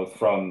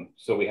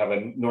 so we have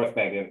a north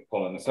magnetic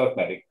pole and a south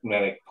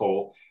magnetic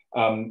pole.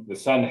 The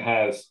sun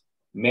has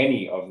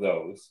many of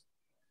those.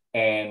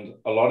 And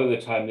a lot of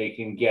the time they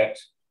can get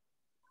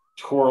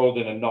twirled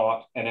in a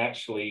knot. And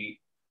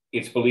actually,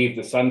 it's believed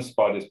the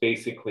sunspot is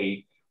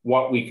basically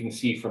what we can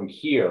see from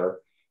here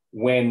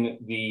when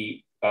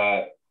the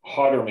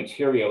hotter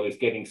material is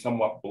getting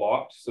somewhat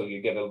blocked. So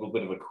you get a little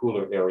bit of a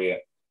cooler area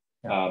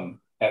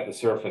at the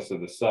surface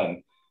of the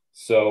sun.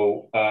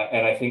 So,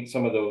 and I think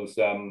some of those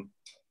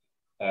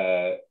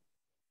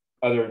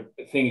other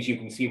things you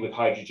can see with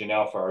hydrogen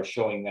alpha are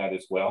showing that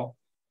as well.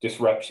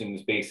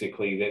 Disruptions,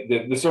 basically,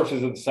 the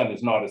surface of the sun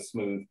is not a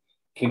smooth,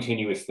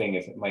 continuous thing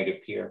as it might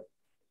appear.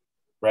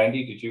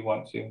 Randy, did you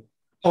want to?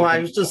 Oh, I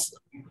was just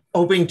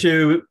hoping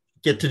to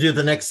get to do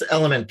the next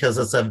element because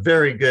it's a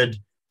very good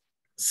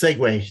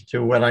segue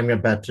to what I'm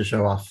about to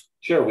show off.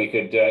 Sure, we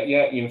could.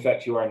 Yeah, in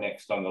fact, you are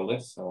next on the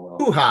list, so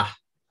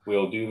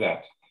we'll do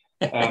that.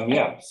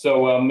 Yeah,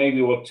 so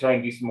maybe we'll try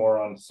and do some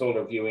more on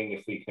solar viewing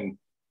if we can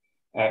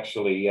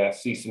actually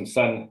see some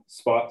sun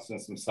spots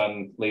and some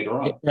sun later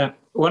on. Yeah,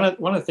 one of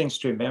the things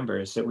to remember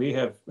is that we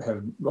have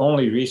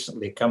only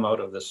recently come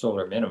out of the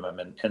solar minimum,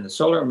 and the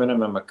solar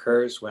minimum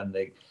occurs when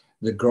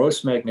the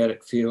gross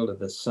magnetic field of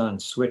the sun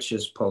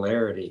switches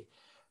polarity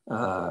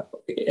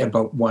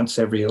about once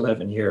every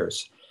 11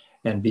 years.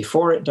 And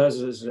before it does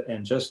this,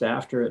 and just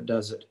after it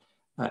does it,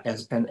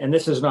 and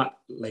this is not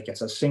like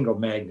it's a single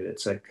magnet,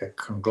 it's a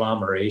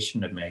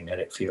conglomeration of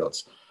magnetic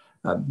fields.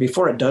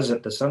 Before it does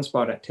it, the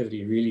sunspot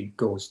activity really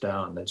goes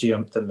down.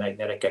 The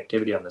magnetic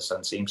activity on the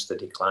sun seems to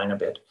decline a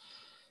bit.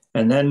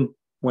 And then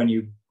when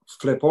you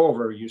flip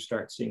over, you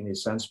start seeing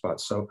these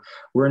sunspots. So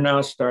we're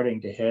now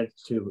starting to head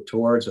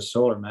towards a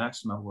solar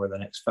maximum over the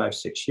next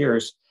 5-6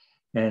 years.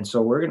 And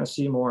so we're going to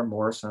see more and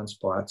more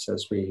sunspots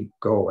as we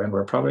go. And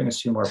we're probably going to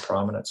see more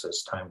prominence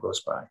as time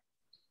goes by.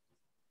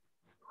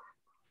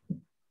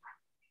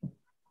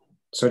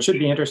 So it should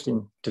be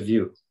interesting to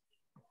view.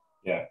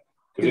 Yeah.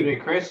 Excuse me,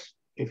 Chris,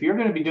 if you're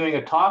going to be doing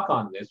a talk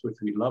on this, which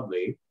would be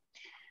lovely,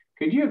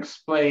 could you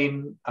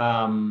explain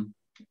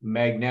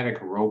magnetic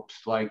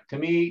ropes? Like, to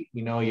me,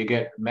 you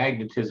get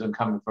magnetism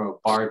coming from a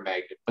barred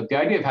magnet, but the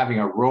idea of having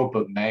a rope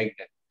of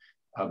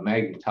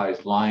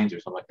magnetized lines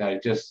or something like that,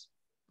 it just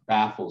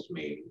baffles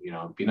me.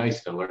 It'd be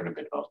nice to learn a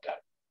bit about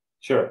that.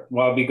 Sure.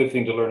 Well, it'd be a good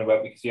thing to learn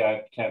about because, yeah,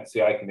 I can't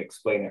say I can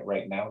explain it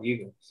right now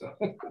either. So,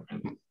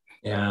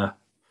 yeah.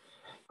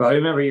 Well,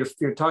 remember,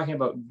 you're talking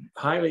about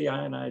highly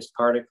ionized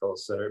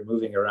particles that are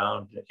moving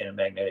around in a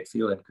magnetic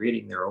field and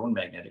creating their own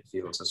magnetic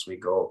fields as we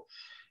go.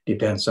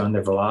 Depends on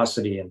their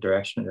velocity and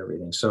direction and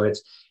everything. So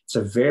it's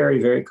a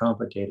very, very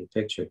complicated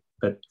picture,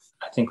 but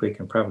I think we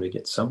can probably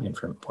get some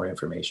more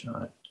information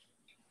on it.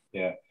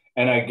 Yeah.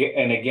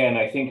 And again,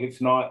 I think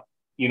it's not,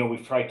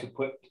 we've tried to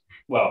put,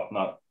 well,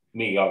 not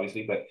me,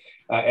 obviously, but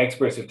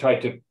experts have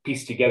tried to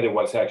piece together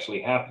what's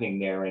actually happening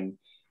there. And,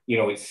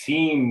 it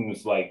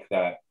seems like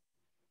that,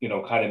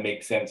 kind of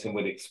makes sense and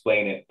would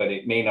explain it, but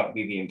it may not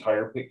be the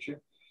entire picture.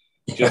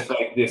 Just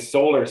like this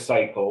solar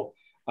cycle,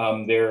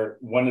 there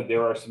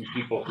are some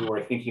people who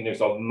are thinking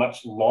there's a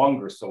much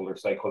longer solar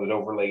cycle that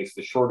overlays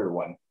the shorter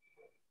one.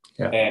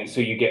 Yeah. And so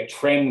you get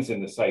trends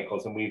in the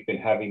cycles, and we've been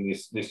having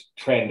this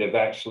trend of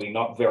actually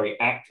not very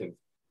active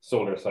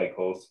solar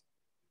cycles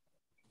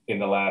in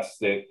the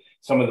last,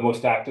 some of the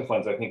most active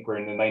ones I think were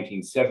in the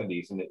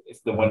 1970s, and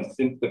it's the ones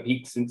since the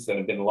peak since then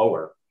have been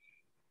lower.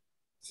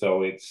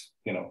 So it's,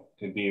 to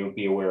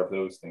be aware of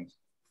those things.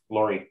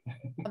 Lori.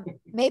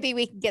 Maybe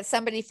we can get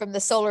somebody from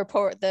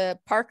the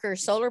Parker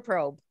Solar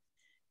Probe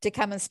to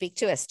come and speak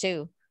to us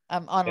too,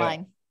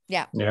 online.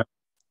 Yeah. Yeah,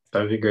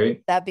 that'd be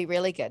great. That'd be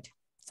really good.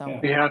 So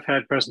we have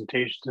had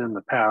presentations in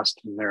the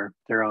past, and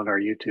they're on our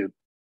YouTube.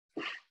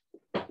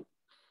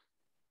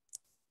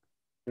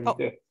 Oh,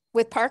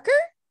 with Parker?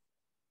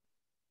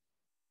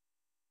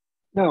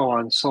 No,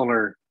 on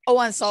solar. Oh,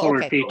 on solar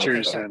okay.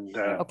 Features and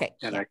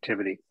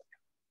activity.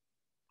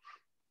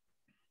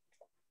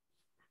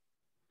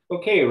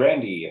 Okay,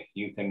 Randy,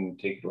 you can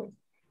take it away.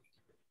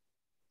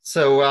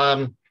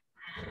 So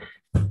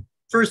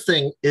first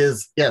thing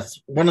is, yes,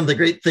 one of the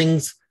great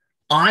things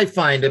I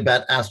find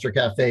about Astro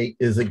Cafe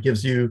is it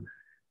gives you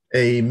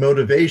a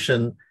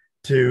motivation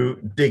to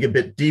dig a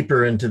bit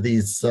deeper into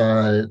these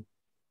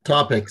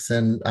topics.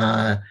 And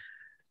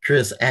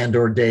Chris and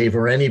or Dave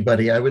or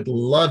anybody, I would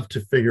love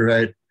to figure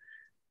out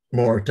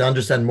more, to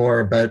understand more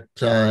about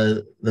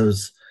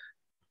those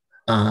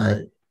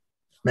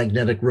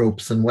magnetic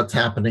ropes and what's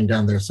happening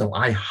down there. So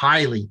I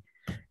highly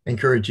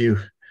encourage you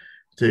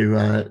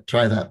to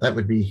try that. That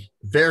would be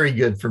very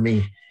good for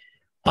me.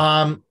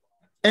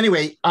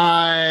 Anyway,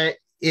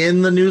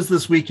 in the news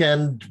this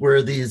weekend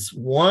were these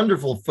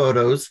wonderful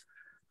photos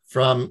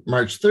from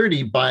March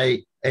 30 by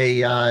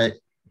a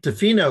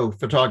Tofino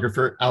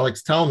photographer,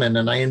 Alex Tellman,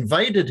 and I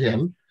invited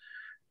him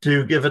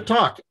to give a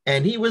talk.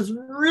 And he was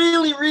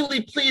really,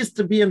 really pleased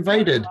to be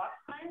invited.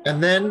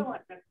 And then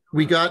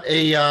we got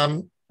a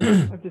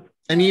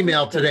an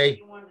email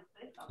today,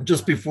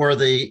 just before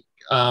the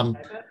Astro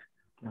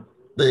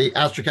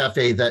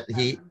Cafe, that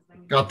he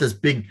got this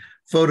big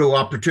photo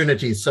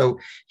opportunity. So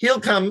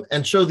he'll come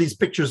and show these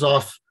pictures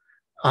off,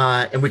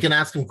 and we can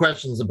ask him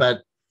questions about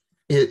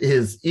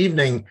his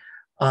evening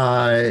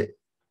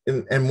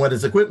and what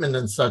his equipment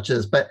and such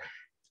is. But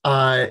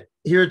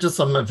here are just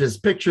some of his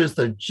pictures.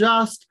 They're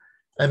just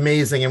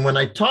amazing. And when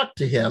I talked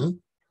to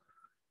him,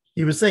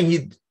 he was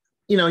saying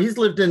he's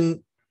lived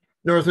in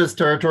Northwest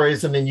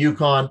Territories and in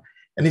Yukon,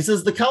 and he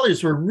says the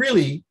colors were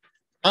really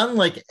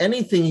unlike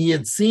anything he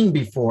had seen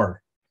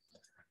before.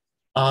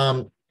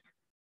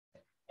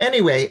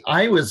 Anyway,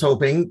 I was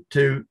hoping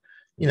to,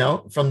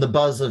 from the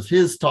buzz of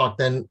his talk,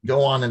 then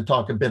go on and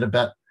talk a bit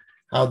about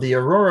how the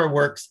Aurora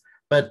works.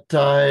 But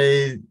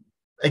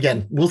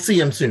again, we'll see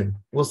him soon.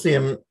 We'll see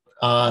him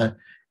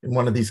in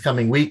one of these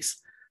coming weeks.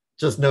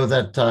 Just know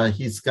that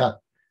he's got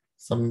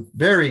some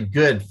very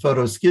good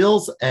photo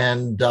skills,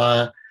 and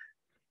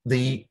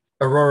the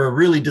Aurora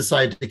really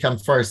decided to come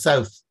far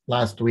south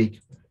last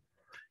week.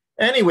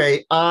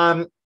 Anyway,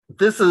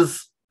 this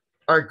is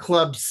our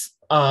club's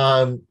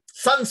sun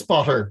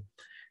spotter.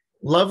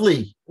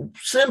 Lovely,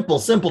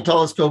 simple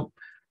telescope.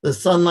 The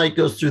sunlight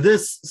goes through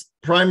this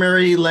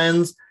primary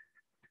lens,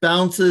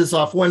 bounces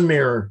off one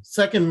mirror,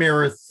 second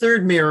mirror,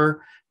 third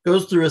mirror,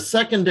 goes through a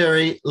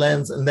secondary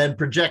lens, and then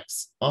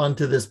projects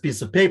onto this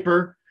piece of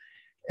paper.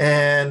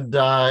 And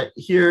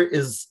here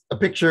is a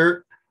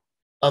picture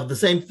of the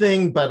same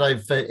thing, but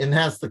I've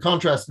enhanced the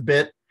contrast a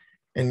bit.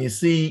 And you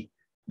see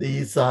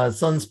these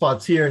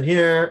sunspots here and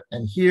here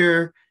and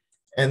here.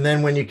 And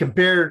then when you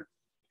compare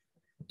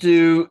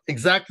to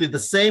exactly the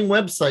same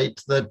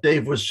website that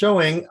Dave was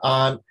showing,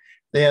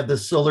 they have the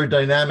Solar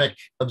Dynamic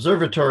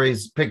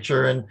Observatories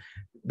picture, and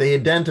they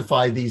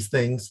identify these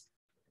things.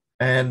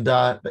 And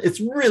it's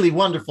really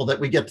wonderful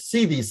that we get to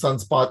see these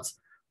sunspots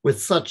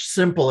with such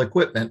simple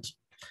equipment.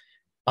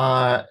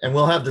 And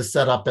we'll have this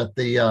set up at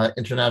the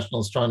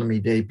International Astronomy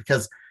Day,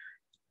 because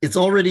it's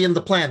already in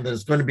the plan that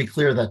it's going to be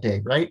clear that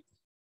day, right?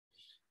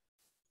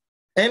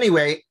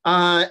 Anyway,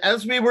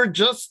 as we were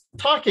just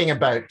talking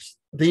about,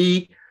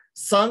 the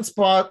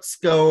sunspots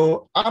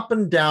go up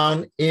and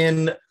down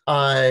in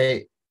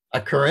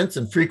occurrence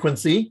and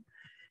frequency.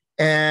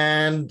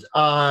 And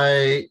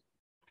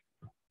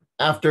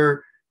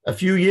after a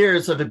few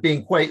years of it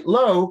being quite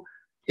low,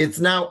 it's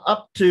now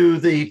up to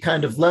the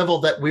kind of level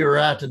that we were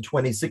at in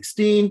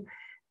 2016.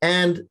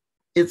 And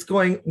it's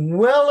going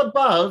well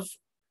above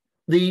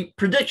the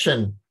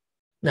prediction.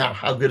 Now,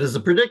 how good is the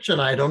prediction?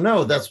 I don't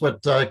know. That's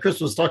what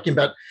Chris was talking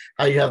about,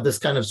 how you have this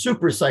kind of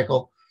super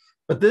cycle.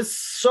 But this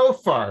so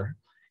far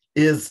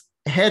is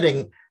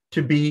heading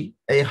to be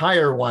a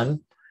higher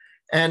one.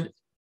 And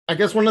I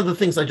guess one of the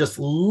things I just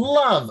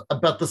love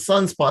about the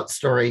sunspot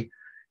story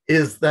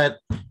is that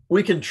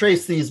we can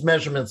trace these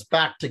measurements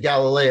back to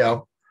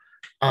Galileo.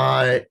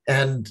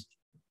 And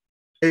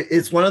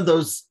it's one of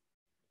those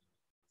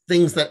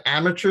things that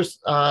amateur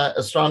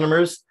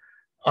astronomers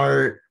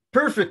are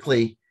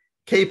perfectly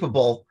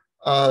capable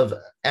of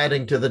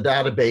adding to the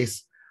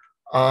database.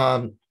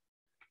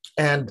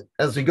 And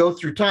as we go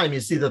through time, you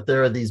see that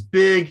there are these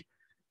big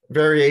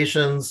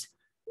variations.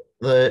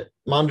 The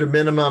Maunder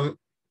minimum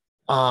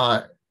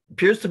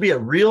appears to be a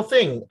real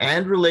thing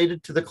and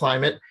related to the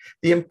climate.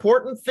 The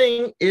important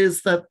thing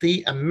is that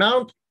the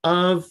amount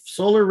of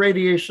solar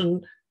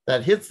radiation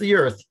that hits the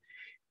Earth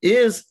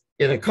is,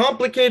 in a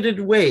complicated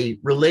way,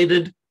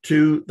 related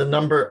to the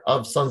number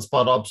of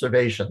sunspot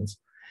observations.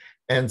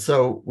 And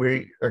so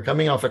we are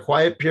coming off a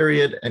quiet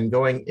period and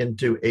going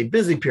into a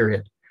busy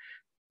period.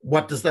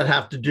 What does that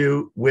have to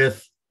do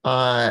with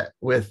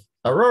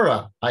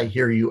Aurora, I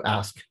hear you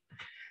ask?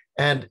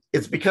 And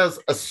it's because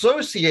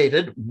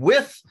associated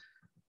with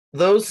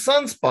those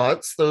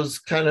sunspots, those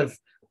kind of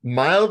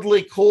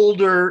mildly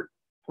colder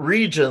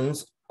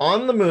regions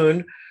on the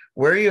moon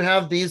where you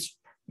have these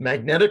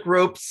magnetic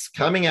ropes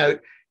coming out,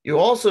 you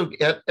also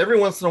get every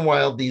once in a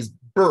while these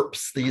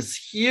burps, these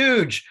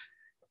huge,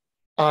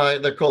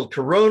 they're called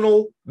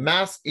coronal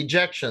mass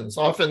ejections.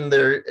 Often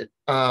they're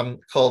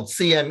called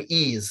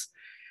CMEs.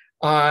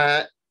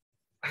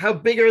 How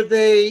big are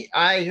they?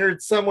 I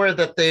heard somewhere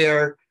that they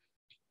are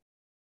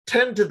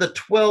 10 to the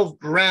 12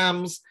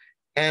 grams,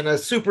 and a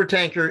super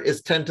tanker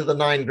is 10 to the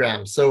 9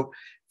 grams. So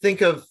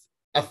think of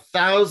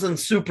 1,000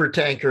 super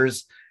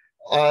tankers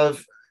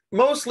of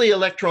mostly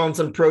electrons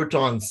and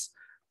protons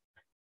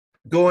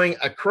going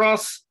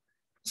across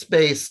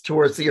space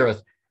towards the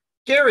Earth.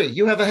 Gary,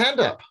 you have a hand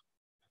up.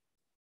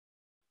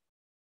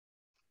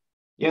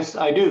 Yes,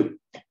 I do.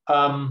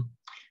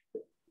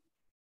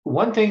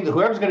 One thing,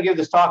 whoever's going to give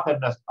this talk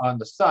on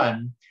the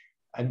sun,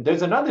 and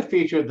there's another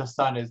feature of the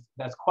sun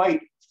that's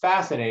quite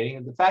fascinating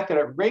is the fact that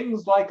it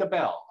rings like a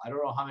bell. I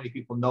don't know how many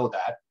people know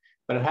that,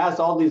 but it has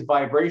all these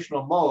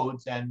vibrational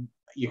modes, and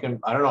you can,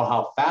 I don't know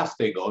how fast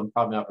they go, and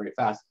probably not very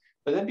fast,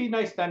 but it'd be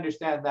nice to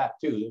understand that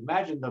too.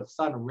 Imagine the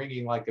sun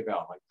ringing like a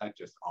bell. Like, that's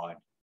just odd.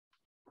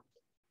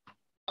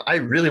 I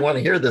really want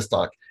to hear this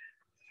talk.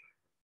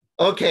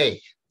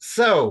 Okay,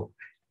 so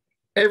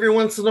every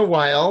once in a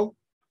while,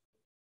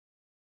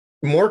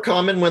 more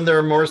common when there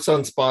are more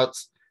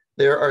sunspots,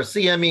 there are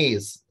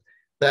CMEs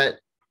that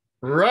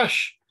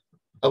rush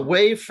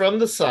away from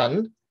the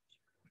sun.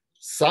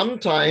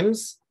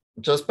 Sometimes,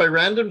 just by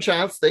random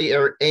chance, they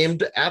are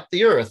aimed at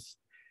the Earth.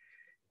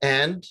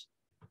 And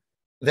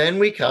then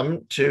we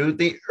come to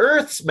the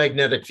Earth's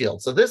magnetic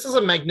field. So this is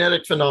a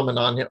magnetic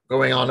phenomenon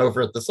going on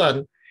over at the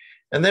sun.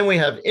 And then we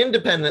have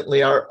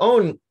independently our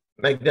own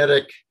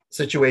magnetic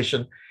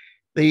situation.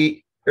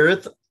 The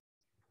Earth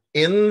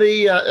in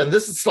the, and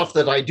this is stuff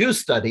that I do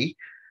study,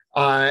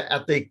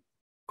 at the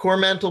core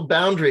mantle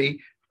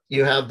boundary,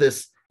 you have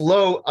this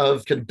flow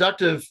of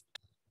conductive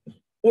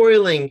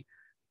boiling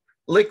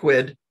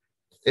liquid.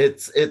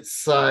 It's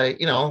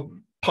you know,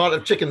 pot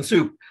of chicken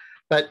soup,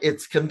 but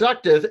it's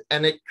conductive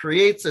and it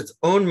creates its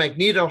own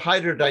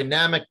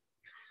magnetohydrodynamic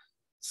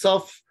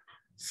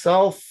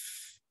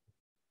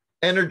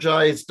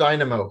self-energized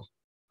dynamo,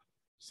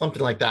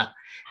 something like that.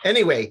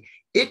 Anyway,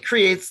 it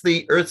creates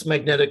the Earth's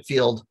magnetic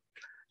field,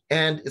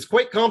 and it's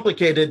quite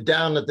complicated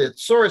down at the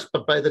source,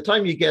 but by the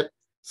time you get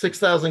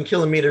 6,000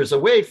 kilometers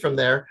away from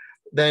there,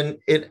 then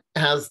it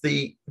has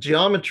the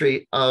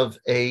geometry of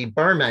a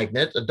bar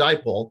magnet, a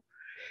dipole,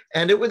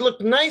 and it would look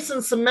nice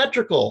and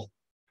symmetrical,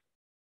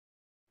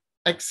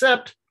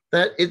 except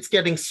that it's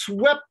getting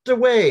swept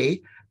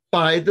away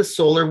by the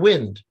solar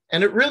wind.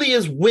 And it really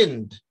is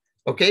wind,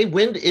 okay?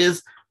 Wind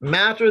is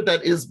matter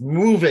that is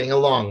moving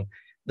along.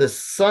 The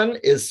sun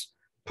is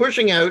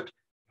pushing out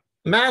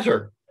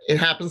matter. It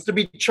happens to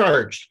be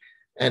charged.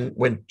 And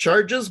when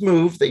charges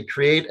move, they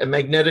create a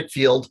magnetic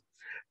field.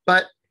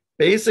 But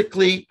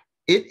basically,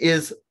 it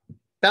is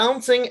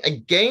bouncing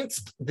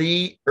against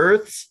the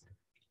Earth's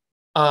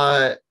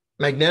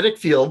magnetic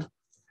field.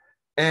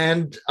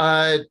 And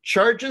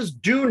charges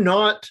do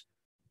not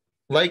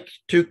like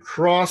to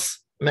cross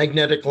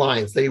magnetic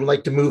lines. They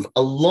like to move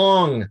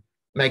along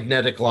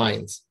magnetic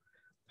lines.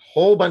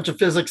 Whole bunch of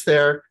physics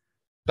there.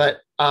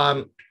 But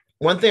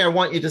one thing I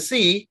want you to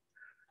see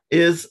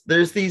is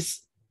there's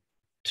these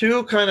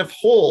two kind of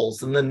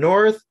holes in the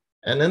north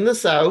and in the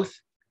south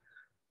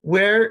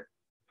where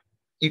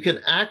you can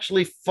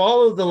actually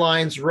follow the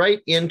lines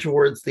right in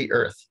towards the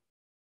Earth.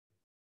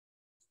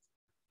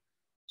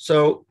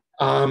 So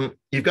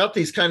you've got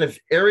these kind of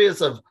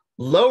areas of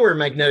lower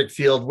magnetic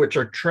field which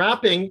are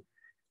trapping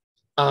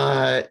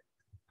ions,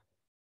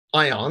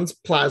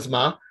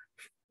 plasma,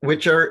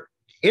 which are,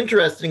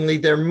 interestingly,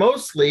 they're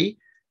mostly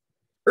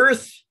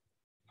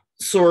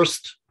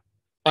Earth-sourced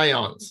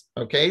ions,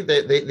 okay?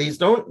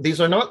 These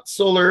are not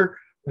solar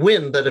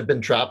wind that have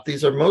been trapped.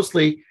 These are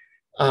mostly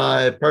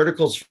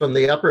particles from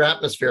the upper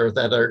atmosphere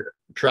that are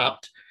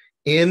trapped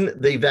in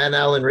the Van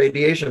Allen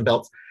radiation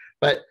belts.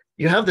 But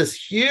you have this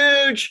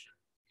huge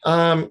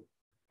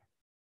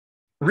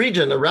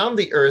region around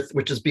the Earth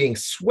which is being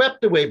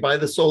swept away by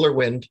the solar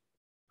wind.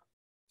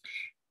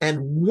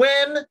 And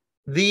when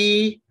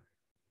the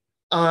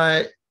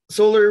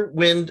solar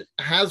wind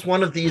has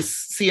one of these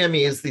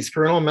CMEs, these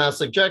coronal mass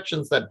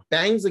ejections, that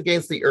bangs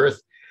against the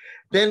Earth,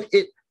 then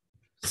it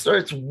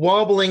starts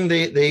wobbling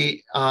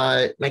the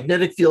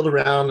magnetic field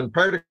around and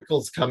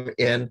particles come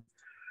in.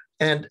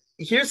 And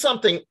here's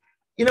something,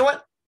 you know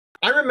what?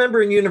 I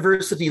remember in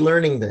university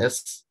learning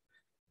this,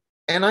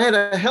 and I had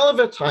a hell of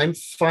a time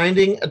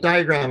finding a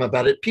diagram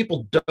about it.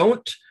 People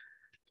don't,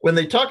 when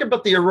they talk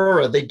about the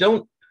aurora, they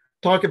don't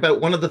talk about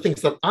one of the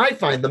things that I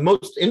find the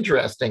most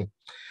interesting.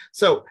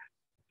 So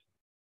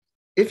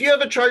if you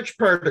have a charged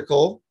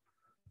particle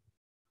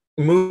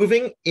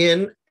moving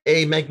in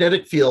a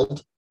magnetic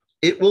field,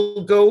 it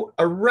will go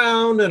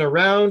around and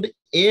around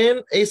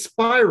in a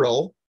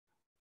spiral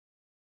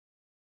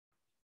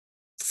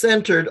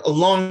centered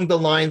along the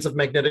lines of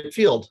magnetic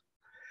field.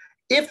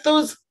 If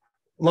those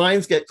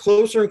lines get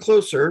closer and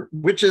closer,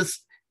 which is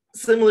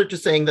similar to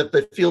saying that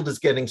the field is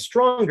getting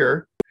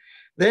stronger,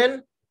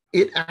 then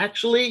it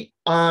actually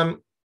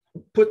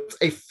puts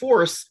a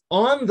force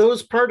on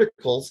those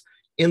particles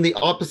in the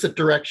opposite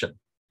direction.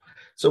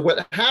 So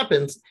what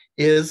happens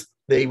is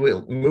they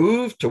will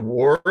move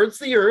towards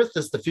the Earth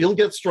as the field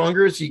gets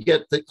stronger, as you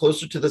get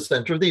closer to the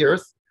center of the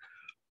Earth.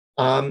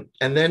 And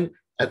then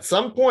at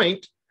some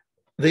point,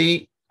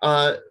 they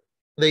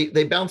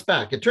bounce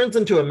back. It turns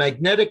into a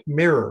magnetic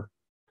mirror.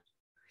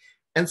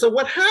 And so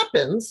what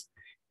happens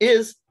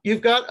is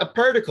you've got a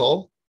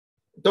particle.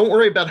 Don't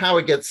worry about how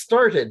it gets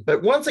started,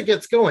 but once it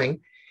gets going,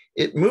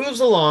 it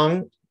moves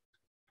along,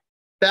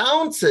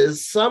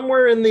 bounces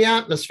somewhere in the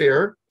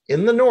atmosphere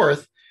in the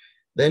north,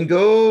 then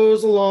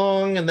goes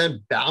along and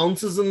then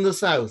bounces in the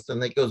south,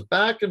 and it goes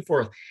back and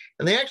forth.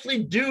 And they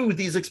actually do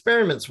these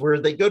experiments where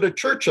they go to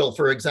Churchill,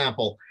 for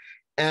example,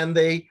 and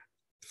they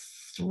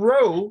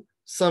throw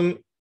some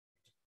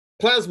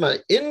plasma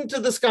into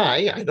the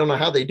sky. I don't know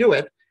how they do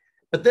it,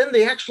 but then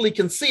they actually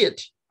can see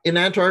it in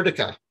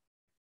Antarctica.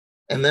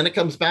 And then it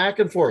comes back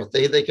and forth.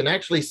 They can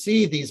actually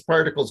see these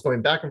particles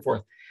going back and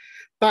forth.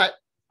 But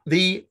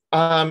the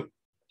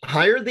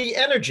higher the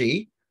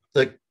energy,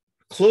 the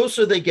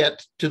closer they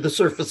get to the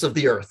surface of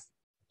the Earth.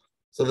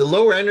 So the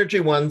lower energy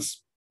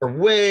ones are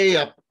way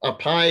up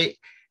high,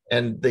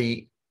 and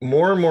the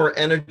more and more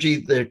energy,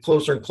 the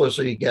closer and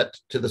closer you get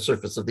to the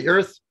surface of the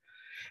Earth.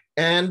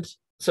 And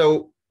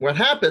so what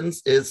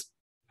happens is,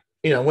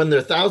 when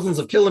they're thousands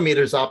of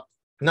kilometers up,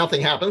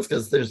 nothing happens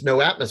because there's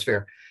no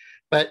atmosphere.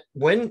 But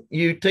when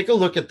you take a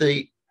look at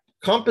the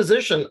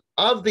composition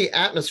of the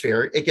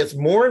atmosphere, it gets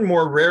more and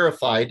more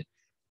rarefied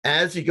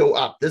as you go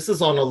up. This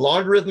is on a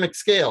logarithmic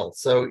scale.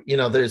 So,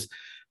 there's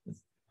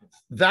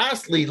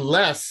vastly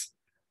less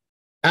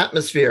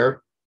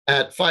atmosphere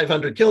at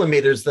 500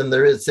 kilometers than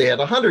there is, say, at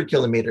 100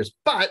 kilometers.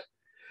 But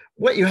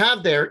what you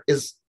have there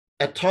is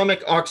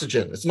atomic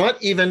oxygen. It's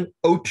not even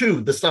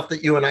O2, the stuff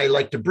that you and I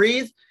like to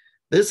breathe.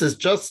 This is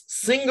just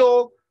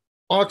single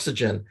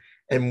oxygen.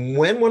 And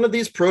when one of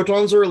these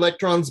protons or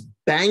electrons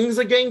bangs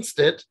against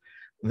it,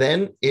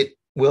 then it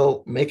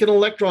will make an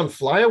electron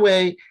fly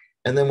away.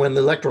 And then when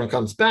the electron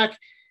comes back,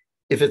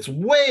 if it's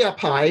way up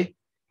high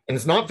and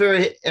it's not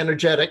very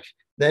energetic,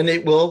 then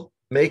it will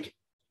make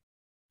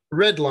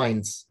red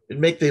lines. It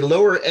make the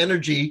lower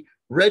energy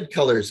red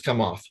colors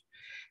come off.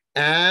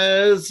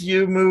 As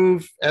you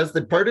move, as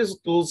the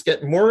particles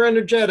get more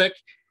energetic,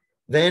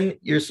 then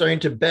you're starting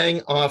to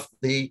bang off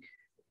the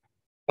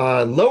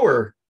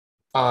lower,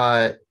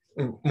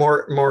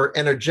 more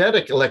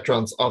energetic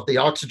electrons off the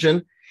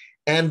oxygen.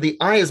 And the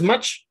eye is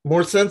much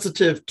more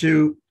sensitive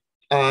to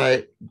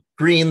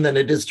green than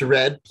it is to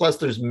red. Plus,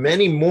 there's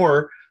many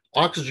more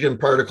oxygen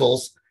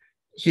particles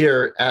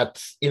here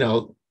at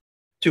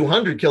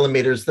 200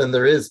 kilometers than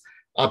there is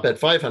up at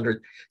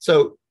 500.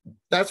 So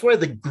that's why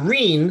the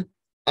green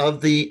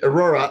of the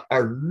aurora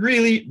are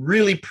really,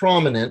 really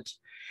prominent.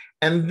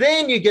 And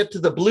then you get to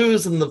the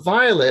blues and the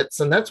violets.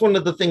 And that's one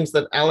of the things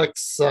that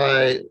Alex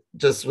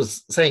just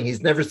was saying.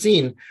 He's never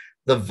seen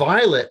the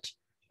violet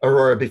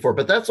aurora before,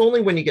 but that's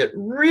only when you get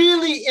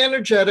really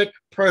energetic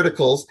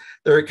particles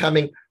that are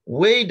coming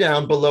way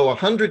down below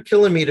 100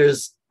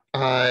 kilometers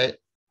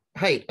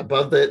height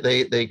above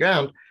the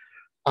ground.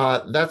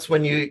 That's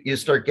when you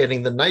start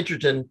getting the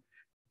nitrogen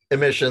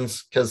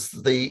emissions, because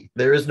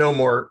there is no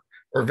more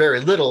or very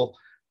little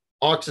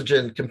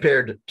oxygen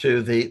compared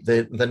to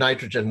the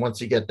nitrogen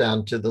once you get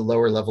down to the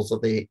lower levels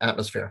of the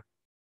atmosphere.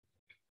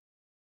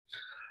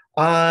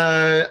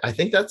 I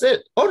think that's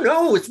it. Oh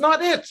no, it's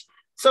not it.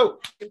 So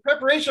in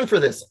preparation for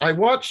this, I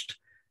watched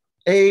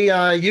a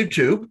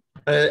YouTube,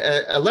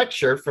 a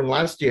lecture from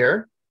last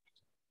year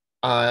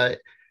by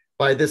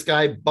this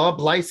guy, Bob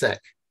Lysek.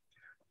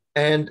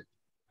 And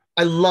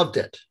I loved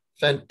it.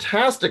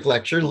 Fantastic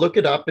lecture. Look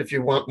it up if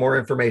you want more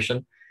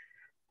information.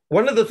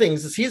 One of the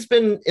things is he's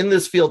been in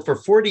this field for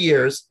 40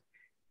 years,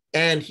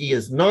 and he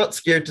is not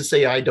scared to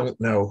say, I don't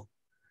know.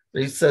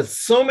 He says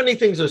so many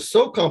things are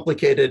so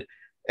complicated,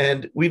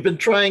 and we've been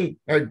trying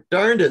our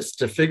darndest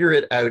to figure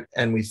it out,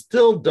 and we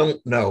still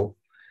don't know.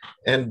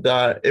 And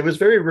it was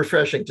very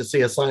refreshing to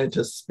see a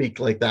scientist speak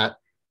like that.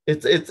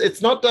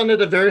 It's not done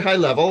at a very high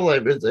level.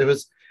 It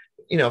was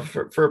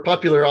for a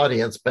popular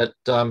audience, but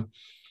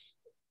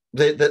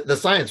the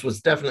science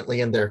was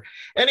definitely in there.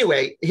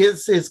 Anyway,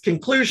 his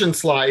conclusion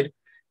slide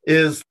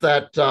is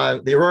that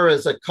the aurora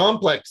is a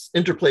complex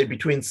interplay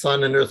between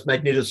sun and Earth's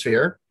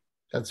magnetosphere.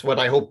 That's what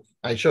I hope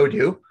I showed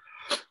you.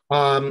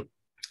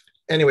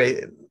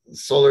 Anyway,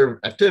 solar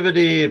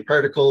activity,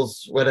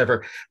 particles,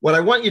 whatever. What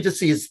I want you to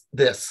see is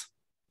this.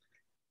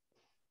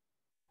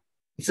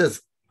 He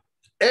says,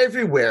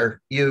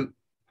 everywhere you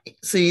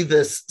see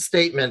this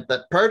statement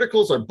that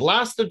particles are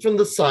blasted from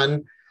the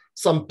sun,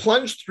 some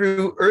plunge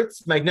through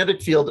Earth's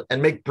magnetic field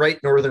and make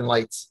bright northern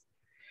lights.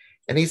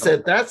 And he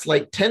said, that's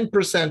like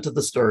 10% of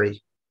the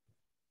story.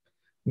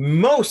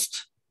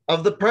 Most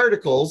of the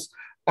particles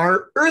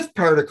are Earth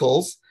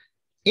particles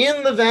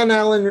in the Van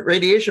Allen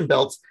radiation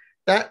belts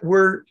that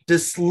were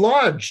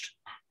dislodged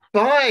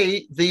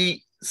by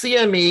the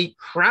CME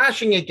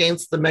crashing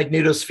against the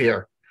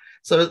magnetosphere.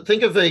 So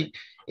think of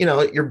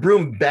your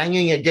broom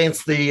banging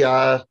against the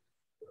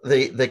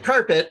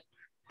carpet,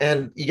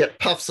 and you get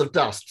puffs of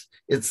dust.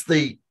 It's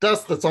the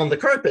dust that's on the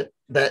carpet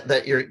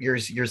that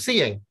you're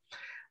seeing.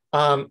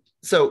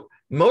 So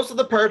most of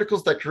the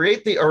particles that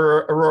create the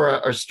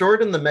aurora are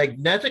stored in the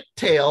magnetic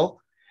tail.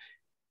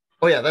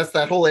 Oh yeah, that's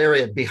that whole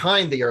area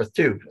behind the Earth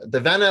too, the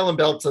Van Allen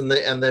belts and the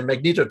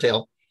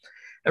magnetotail,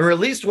 and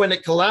released when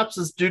it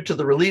collapses due to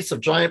the release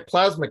of giant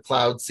plasma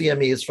clouds,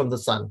 CMEs, from the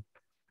sun.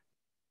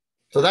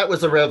 So that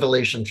was a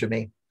revelation to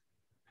me.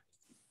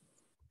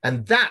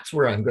 And that's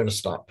where I'm going to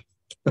stop.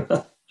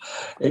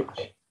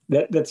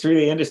 That's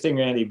really interesting,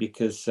 Randy,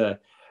 because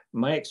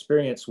my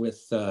experience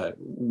with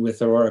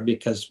aurora,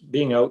 because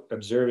being out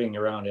observing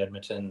around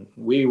Edmonton,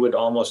 we would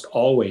almost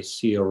always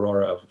see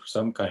aurora of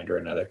some kind or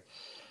another.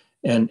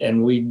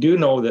 And we do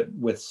know that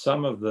with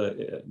some of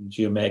the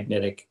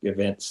geomagnetic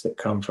events that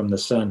come from the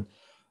sun,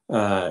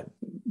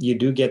 you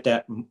do get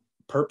that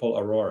purple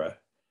aurora.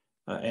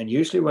 And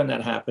usually when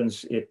that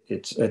happens,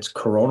 it's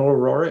coronal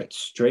aurora. It's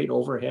straight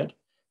overhead.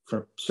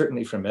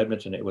 Certainly from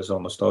Edmonton, it was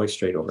almost always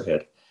straight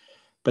overhead.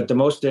 But the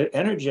most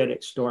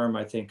energetic storm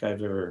I think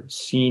I've ever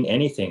seen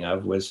anything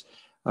of was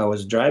I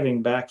was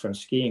driving back from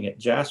skiing at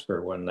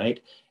Jasper one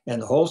night,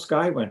 and the whole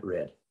sky went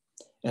red.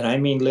 And I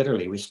mean,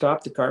 literally, we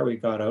stopped the car, we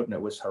got out, and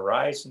it was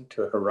horizon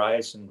to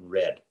horizon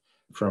red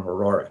from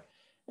Aurora.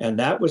 And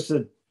that was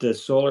the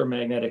solar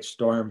magnetic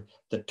storm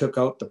that took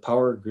out the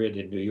power grid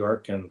in New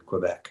York and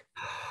Quebec.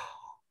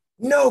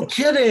 No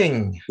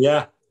kidding.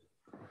 Yeah.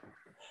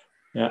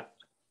 Yeah.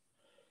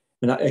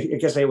 And I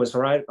guess it was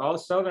horizon, all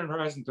southern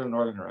horizon to the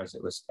northern horizon.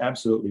 It was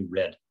absolutely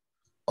red.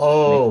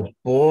 Oh,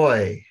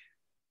 boy.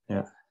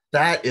 Yeah.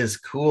 That is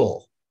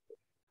cool.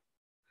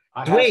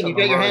 Dwayne, you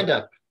got your hand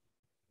up.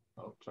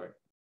 Oh, sorry.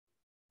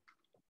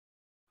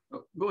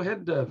 Oh, go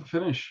ahead,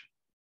 finish.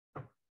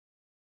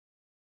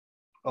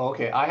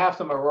 Okay, I have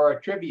some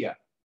Aurora trivia.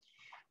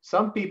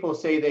 Some people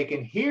say they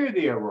can hear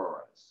the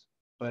auroras,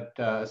 but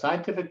a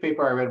scientific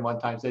paper I read one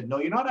time said, no,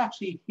 you're not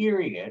actually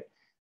hearing it.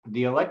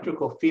 The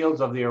electrical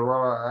fields of the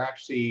aurora are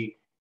actually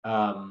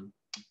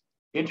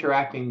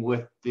interacting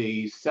with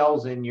the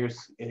cells in your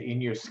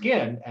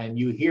skin, and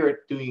you hear it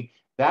doing.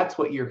 That's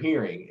what you're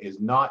hearing, is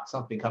not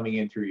something coming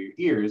in through your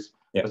ears,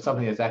 but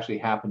something that's actually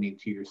happening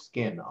to your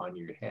skin on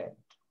your head.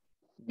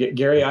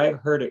 Gary, I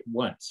heard it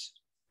once.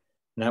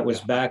 And that was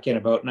back in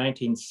about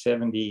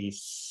 1970,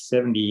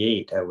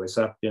 78. I was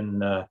up in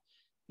the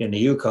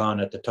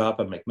Yukon at the top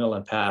of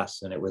McMillan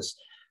Pass, and it was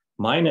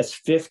minus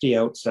 50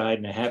 outside,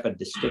 and I happened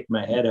to stick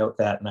my head out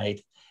that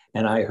night,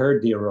 and I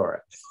heard the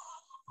aurora.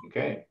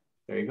 Okay,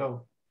 there you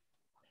go.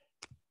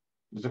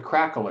 There's a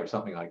crackle or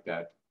something like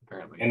that,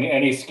 apparently.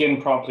 And his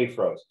skin promptly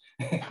froze.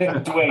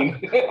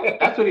 Dwayne.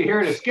 That's what he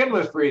heard. His skin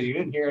was freezing. You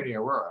didn't hear any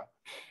aurora.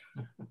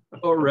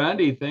 Oh,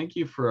 Randy, thank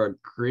you for a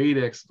great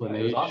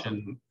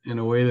explanation in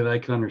a way that I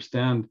can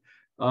understand.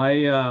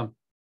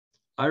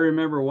 I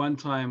remember one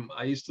time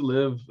I used to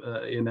live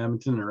in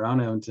Edmonton, around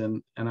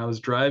Edmonton, and I was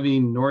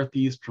driving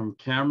northeast from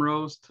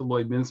Camrose to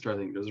Lloydminster. I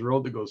think there's a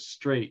road that goes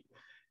straight.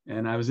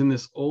 And I was in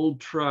this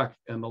old truck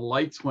and the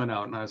lights went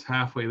out and I was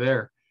halfway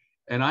there.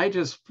 And I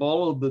just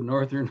followed the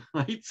northern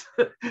lights.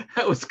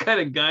 That was kind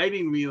of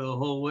guiding me the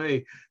whole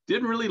way.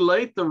 Didn't really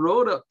light the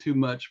road up too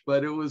much,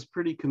 but it was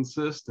pretty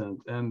consistent.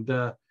 And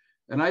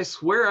I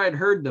swear I'd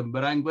heard them,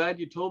 but I'm glad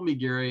you told me,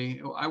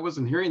 Gary. I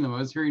wasn't hearing them. I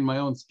was hearing my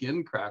own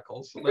skin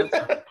crackle. So that's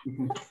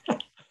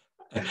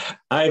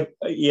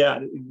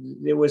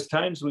there was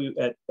times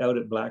out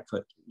at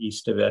Blackfoot,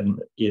 east of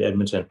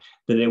Edmonton,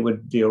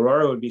 that the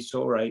aurora would be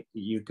so bright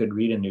that you could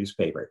read a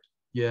newspaper.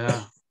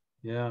 Yeah.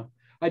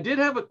 I did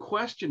have a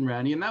question,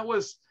 Randy, and that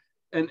was,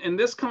 and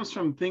this comes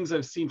from things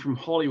I've seen from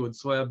Hollywood,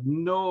 so I have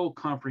no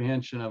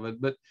comprehension of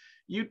it. But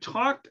you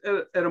talked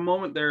at a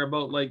moment there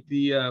about like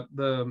the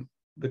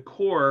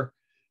core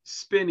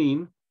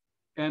spinning,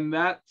 and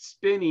that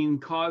spinning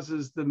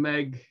causes the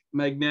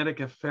magnetic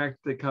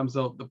effect that comes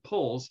out the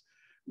poles,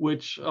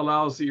 which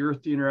allows the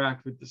Earth to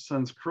interact with the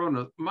sun's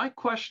corona. My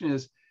question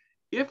is,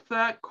 if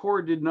that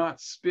core did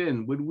not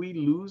spin, would we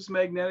lose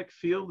magnetic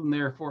field and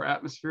therefore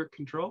atmospheric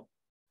control?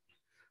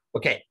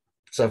 Okay,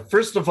 so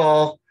first of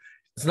all,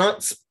 it's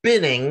not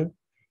spinning,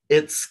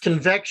 it's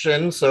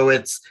convection. So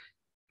it's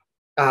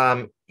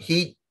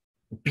heat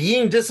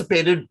being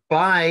dissipated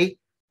by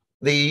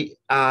the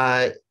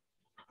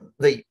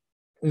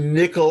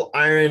nickel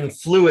iron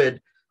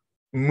fluid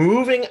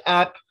moving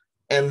up,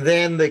 and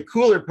then the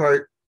cooler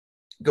part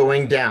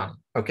going down.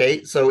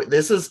 Okay, so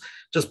this is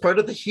just part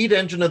of the heat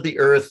engine of the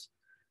Earth,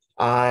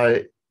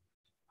 and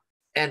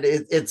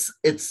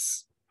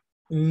it's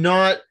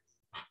not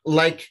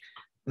like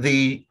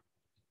the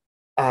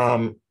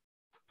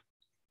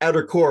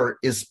outer core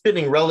is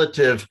spinning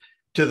relative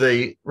to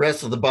the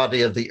rest of the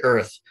body of the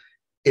Earth.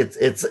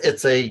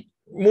 It's a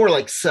more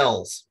like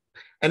cells.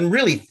 And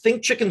really,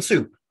 think chicken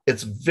soup.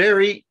 It's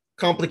very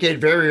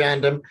complicated, very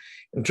random.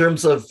 In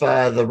terms of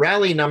the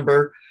Rayleigh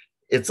number,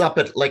 it's up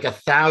at like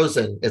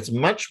 1,000. It's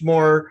much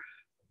more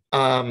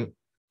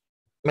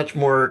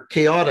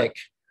chaotic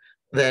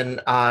than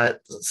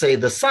say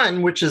the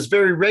sun, which is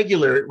very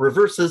regular. It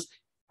reverses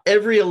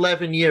every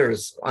 11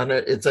 years.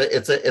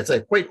 It's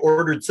a quite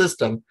ordered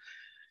system.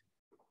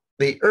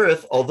 The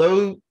Earth,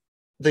 although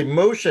the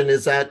motion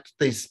is at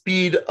the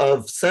speed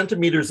of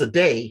centimeters a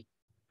day,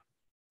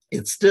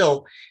 it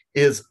still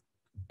is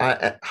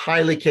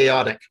highly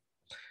chaotic.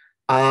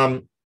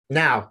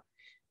 Now,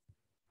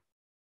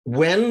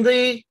 when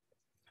the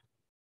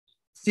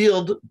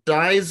field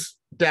dies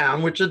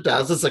down, which it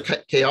does, it's a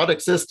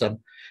chaotic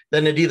system,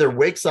 then it either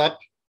wakes up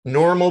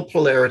normal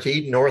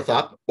polarity, north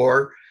up,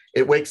 or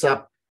it wakes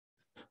up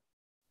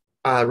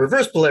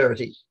reverse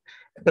polarity.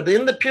 But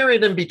in the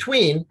period in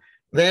between,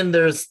 then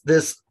there's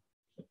this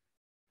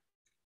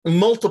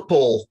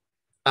multiple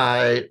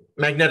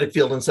magnetic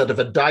field instead of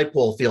a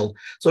dipole field.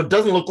 So it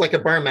doesn't look like a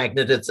bar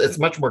magnet. It's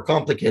much more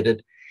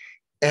complicated.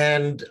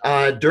 And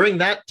during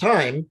that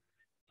time,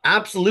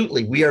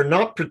 absolutely, we are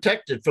not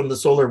protected from the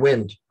solar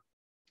wind.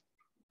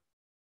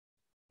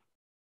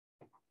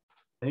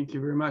 Thank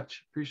you very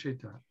much.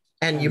 Appreciate that.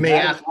 And you may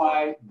ask,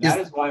 that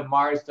is why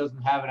Mars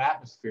doesn't have an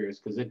atmosphere, is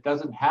because it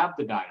doesn't have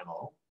the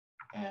dynamo,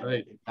 and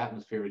right. its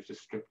atmosphere is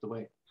just stripped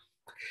away.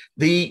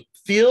 The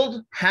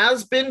field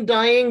has been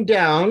dying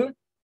down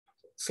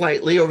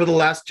slightly over the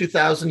last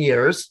 2,000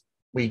 years.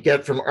 We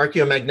get from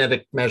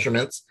archaeomagnetic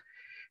measurements,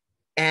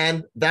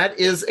 and that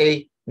is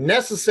a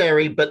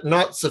necessary but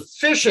not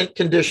sufficient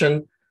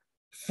condition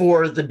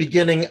for the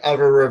beginning of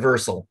a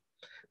reversal.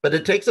 But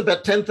it takes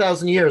about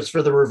 10,000 years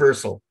for the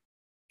reversal.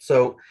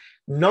 So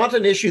not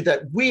an issue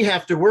that we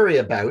have to worry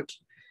about.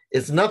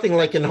 It's nothing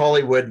like in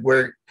Hollywood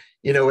where,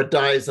 you know, it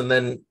dies and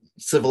then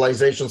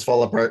civilizations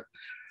fall apart.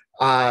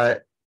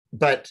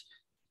 But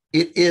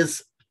it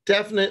is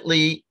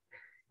definitely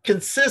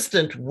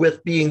consistent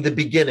with being the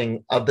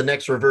beginning of the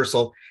next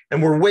reversal,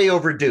 and we're way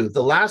overdue.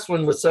 The last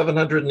one was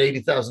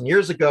 780,000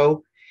 years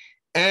ago,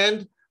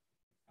 and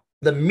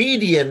the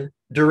median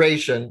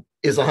duration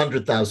is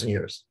 100,000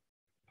 years.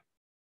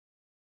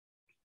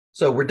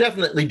 So we're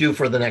definitely due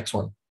for the next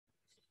one.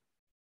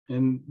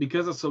 And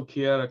because it's so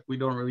chaotic, we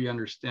don't really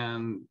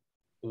understand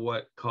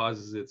what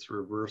causes its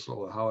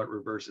reversal, how it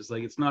reverses.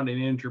 Like, it's not an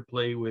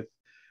interplay with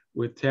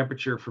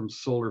temperature from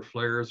solar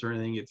flares or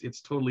anything.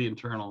 It's totally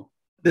internal.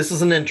 This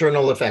is an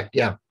internal effect,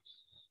 yeah.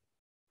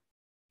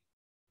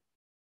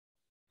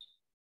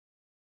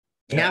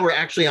 Now we're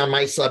actually on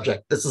my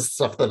subject. This is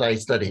stuff that I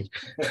studied.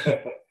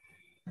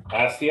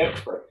 Ask the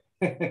expert.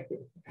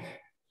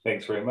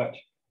 Thanks very much.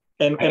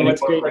 And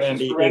what's great,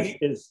 Randy,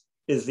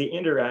 is the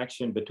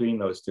interaction between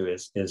those two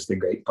is the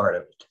great part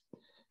of it.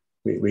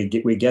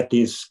 We get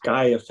these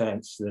sky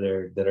events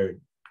that are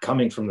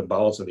coming from the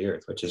bowels of the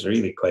earth, which is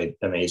really quite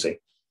amazing.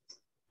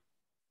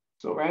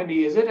 So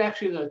Randy, is it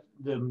actually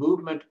the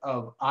movement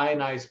of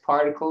ionized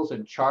particles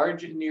and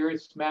charge in the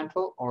Earth's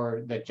mantle,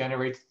 or that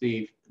generates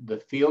the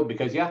field?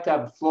 Because you have to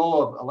have a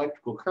flow of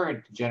electrical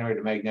current to generate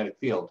a magnetic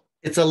field.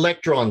 It's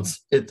electrons.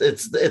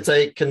 It's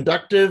a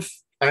conductive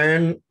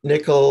iron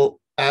nickel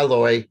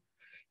alloy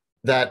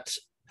that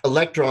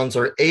electrons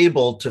are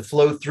able to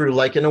flow through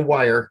like in a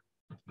wire.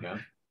 Yeah.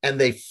 And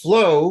they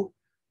flow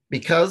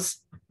because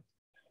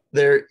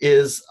there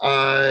is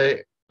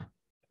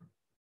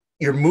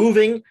you're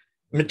moving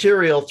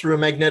material through a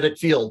magnetic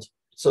field.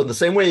 So the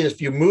same way, if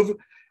you move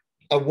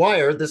a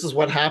wire, this is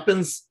what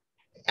happens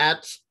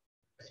at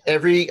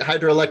every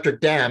hydroelectric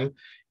dam,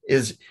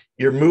 is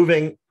you're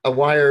moving a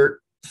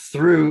wire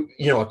through,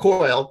 a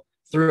coil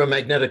through a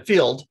magnetic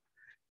field.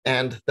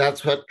 And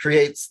that's what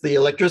creates the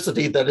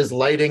electricity that is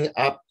lighting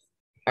up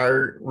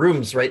our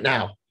rooms right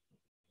now.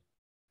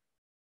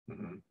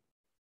 Mm-hmm.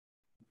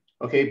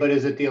 Okay, but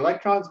is it the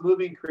electrons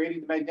moving,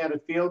 creating the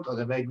magnetic field, or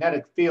the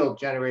magnetic field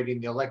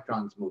generating the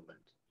electrons movement?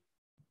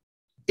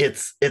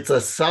 It's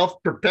a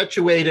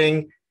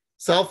self-perpetuating,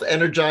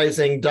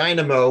 self-energizing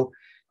dynamo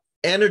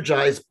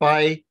energized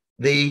by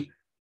the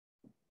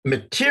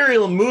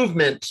material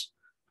movement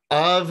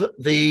of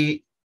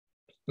the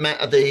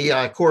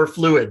core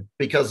fluid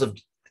because of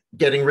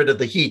getting rid of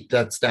the heat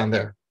that's down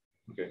there.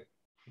 Okay,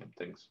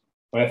 thanks.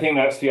 Well, I think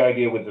that's the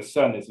idea with the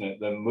sun, isn't it?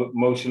 The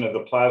motion of the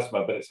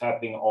plasma, but it's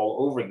happening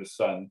all over the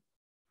sun.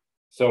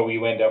 So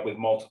you end up with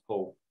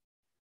multiple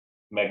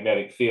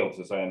magnetic fields,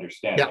 as I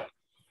understand it.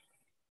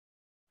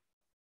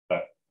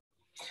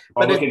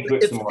 But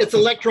it's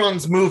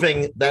electrons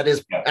moving that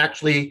is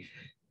actually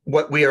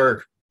what we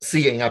are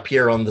seeing up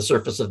here on the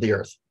surface of the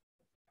Earth.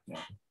 Yeah.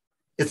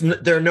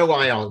 There are no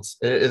ions.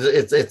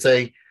 There's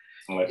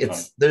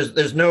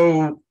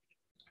no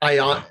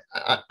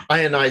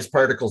ionized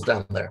particles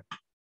down there.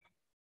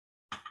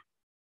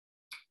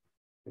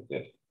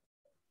 Good.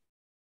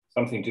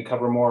 Something to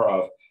cover more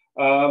of.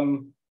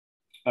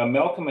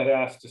 Malcolm had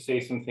asked to say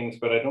some things,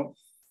 but I don't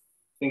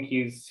think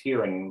he's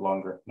here any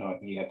longer. No, I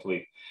think he had to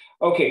leave.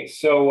 Okay,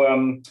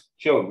 so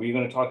Joe, were you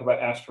going to talk about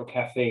Astro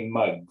Cafe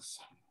mugs?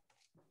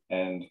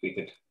 And we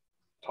could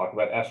talk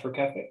about Astro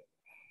Cafe.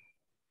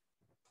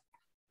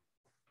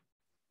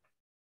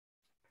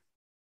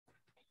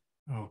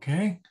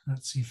 Okay,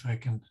 let's see if I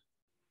can.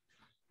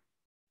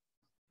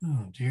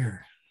 Oh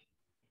dear.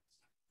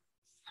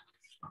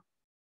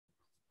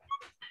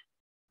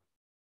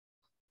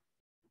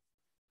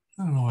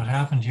 I don't know what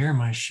happened here.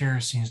 My share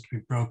seems to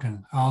be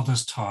broken. I'll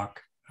just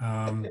talk.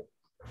 I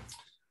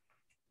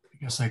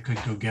guess I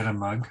could go get a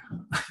mug.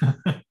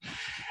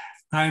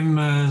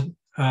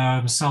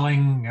 I'm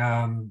selling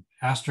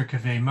Astro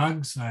Cafe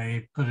mugs.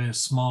 I put a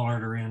small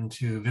order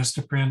into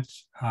Vistaprint.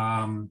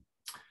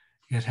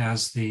 It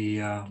has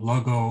the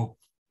logo,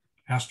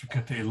 Astro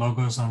Cafe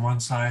logos on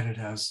one side. It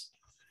has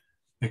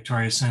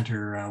Victoria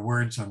Center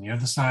words on the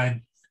other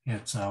side.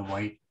 It's a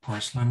white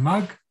porcelain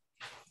mug.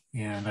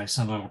 And I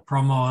sent a little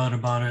promo out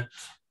about it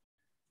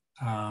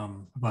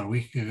about a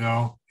week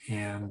ago.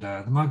 And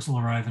the mugs will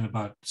arrive in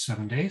about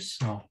 7 days.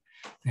 So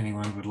if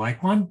anyone would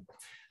like one,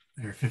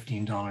 they're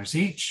 $15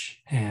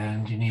 each.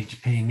 And you need to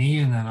pay me,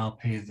 and then I'll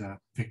pay the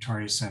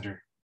Victoria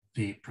Center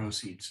the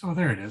proceeds. Oh,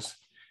 there it is.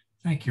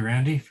 Thank you,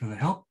 Randy, for the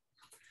help.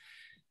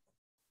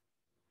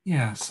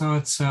 Yeah, so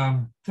it's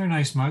they're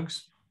nice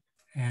mugs,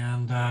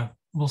 and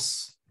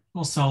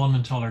we'll sell them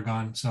until they're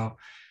gone. So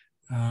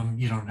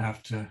you don't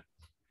have to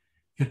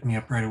hit me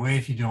up right away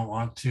if you don't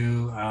want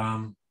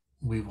to.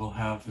 We will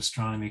have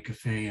Astronomy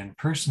Cafe in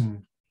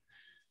person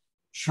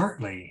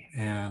shortly.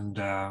 And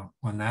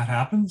when that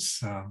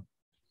happens,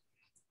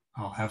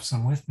 I'll have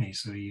some with me,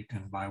 so you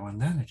can buy one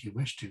then if you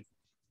wish to.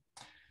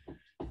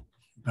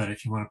 But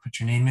if you want to put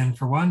your name in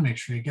for one, make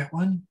sure you get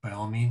one. By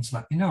all means,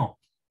 let me know.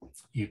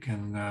 You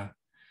can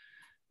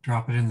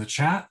drop it in the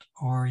chat,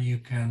 or you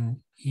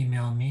can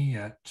email me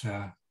at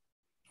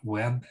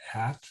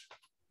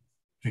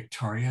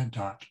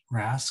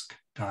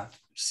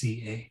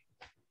web@victoria.rasc.ca.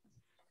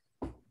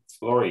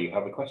 Lori, you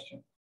have a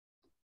question?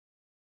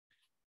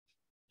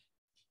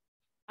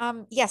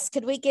 Yes,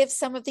 could we give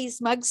some of these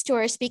mugs to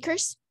our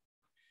speakers?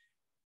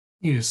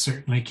 You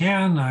certainly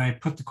can. I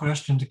put the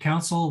question to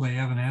council. They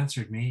haven't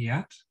answered me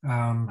yet.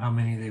 How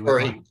many they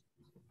would like.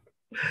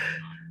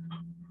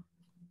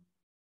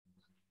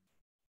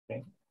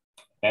 Okay.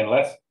 And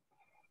Les?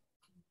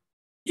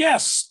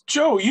 Yes,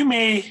 Joe, you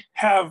may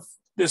have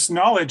this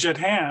knowledge at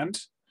hand.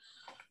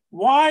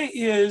 Why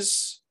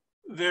is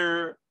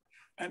there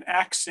an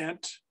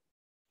accent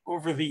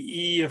over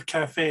the E of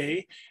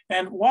cafe?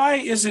 And why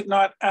is it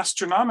not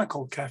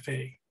astronomical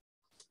cafe?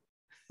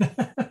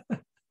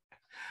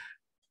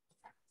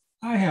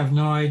 I have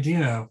no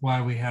idea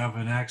why we have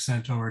an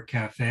accent over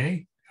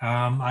cafe.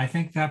 I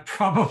think that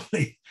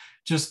probably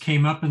just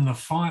came up in the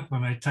font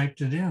when I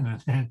typed it in,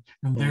 and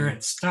there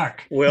it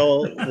stuck.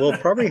 Well, we'll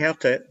probably have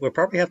to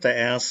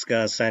ask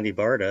Sandy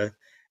Barta.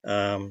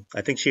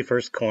 I think she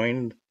first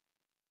coined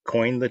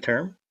the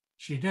term.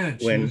 She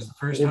did. She was the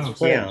first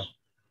host. Yeah,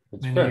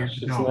 it's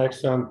French. It's an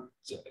accent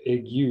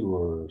aigu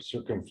or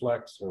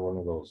circumflex or one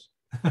of those.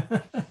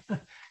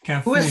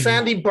 Who is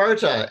Sandy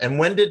Barta, and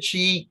when did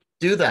she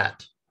do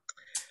that?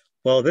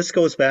 Well, this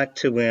goes back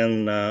to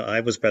when I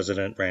was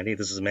president, Randy.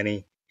 This is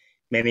many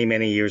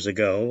years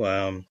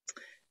ago.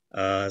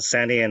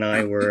 Sandy and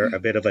I were a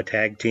bit of a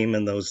tag team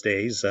in those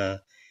days.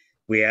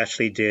 We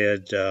actually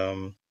did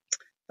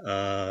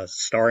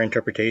star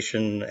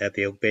interpretation at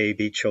the Oak Bay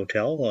Beach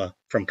Hotel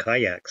from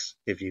kayaks,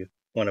 if you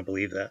want to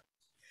believe that.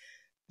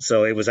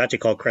 So it was actually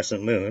called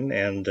Crescent Moon,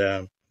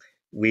 and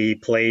we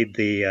played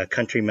the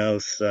country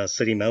mouse,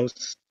 city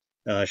mouse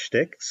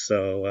shtick.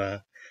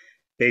 So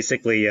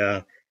basically,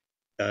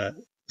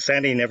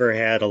 Sandy never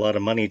had a lot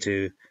of money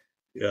to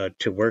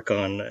work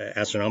on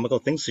astronomical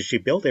things, so she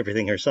built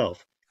everything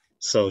herself.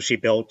 So she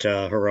built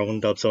her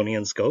own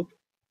Dobsonian scope,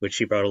 which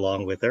she brought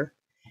along with her.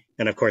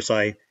 And of course,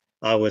 I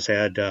always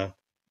had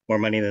more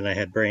money than I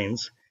had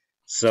brains.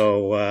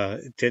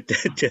 So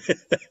typically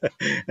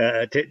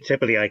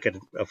I could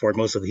afford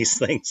most of these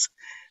things.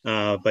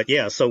 But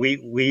yeah, so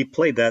we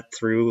played that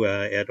through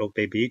at Oak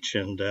Bay Beach,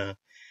 and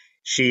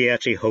she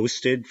actually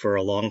hosted for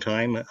a long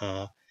time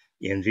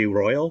in View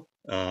Royal,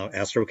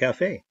 Astro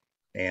Cafe,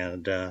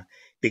 and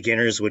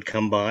beginners would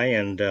come by,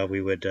 and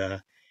we would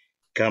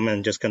come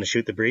and just kind of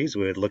shoot the breeze.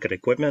 We would look at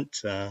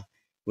equipment,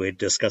 we'd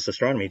discuss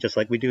astronomy just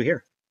like we do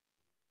here.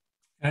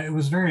 It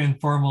was very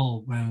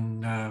informal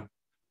when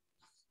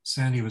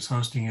Sandy was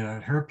hosting it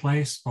at her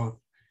place, both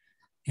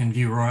in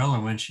View Royal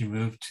and when she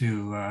moved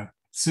to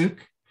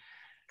Souk.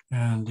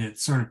 And it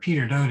sort of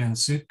petered out in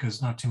Souk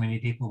because not too many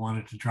people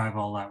wanted to drive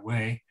all that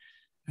way.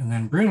 And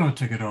then Bruno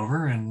took it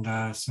over,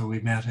 and so we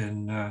met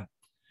in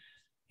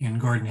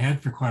Gordon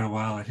Head for quite a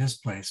while at his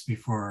place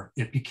before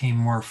it became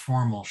more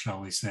formal, shall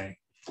we say,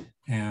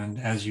 and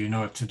as you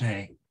know it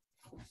today.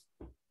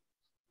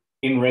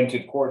 In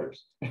rented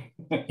quarters.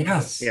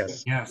 Yes.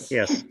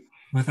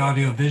 With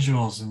audio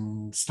visuals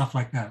and stuff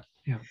like that.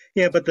 Yeah.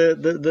 Yeah, but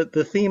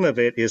the theme of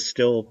it is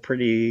still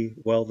pretty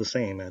well the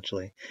same,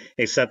 actually,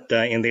 except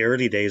in the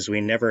early days we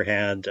never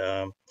had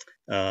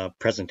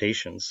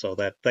presentations, so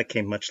that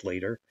came much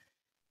later.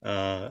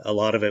 A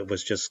lot of it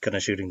was just kind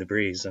of shooting the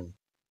breeze and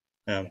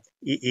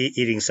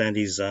eating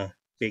Sandy's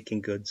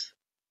baking goods.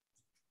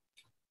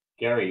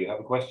 Gary, you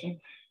have a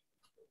question?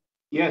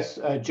 Yes,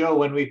 Joe,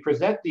 when we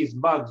present these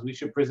mugs, we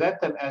should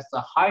present them as the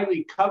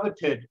highly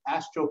coveted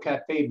Astro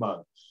Cafe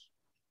mugs.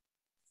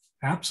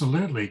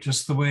 Absolutely,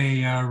 just the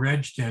way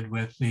Reg did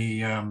with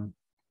the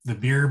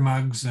beer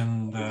mugs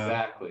and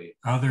exactly.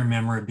 Other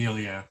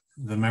memorabilia.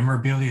 The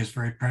memorabilia is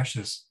very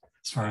precious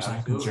as far as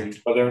I'm concerned.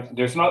 Well,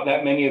 there's not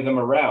that many of them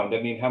around.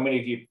 I mean, how many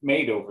have you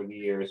made over the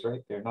years,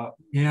 right? They're not.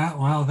 Yeah,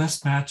 well, this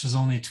batch is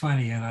only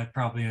 20, and I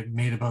probably had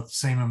made about the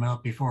same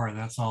amount before, and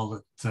that's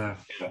all that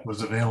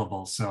was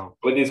available. So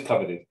it is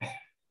coveted.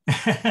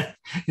 It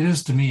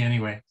is to me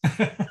anyway.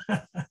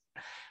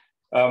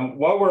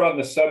 While we're on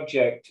the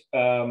subject,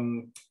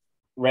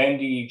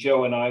 Randy,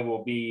 Joe, and I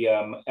will be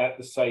at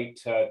the site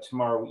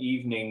tomorrow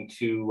evening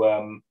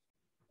to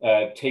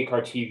take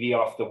our TV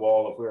off the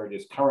wall of where it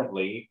is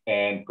currently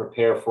and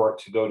prepare for it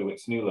to go to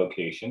its new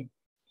location.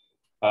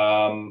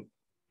 We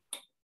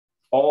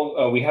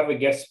have a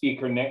guest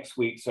speaker next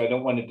week, so I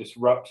don't want to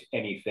disrupt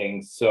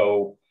anything.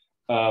 So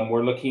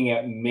we're looking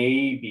at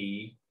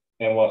maybe,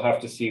 and we'll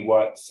have to see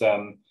what's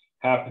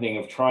happening,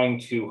 of trying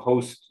to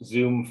host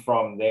Zoom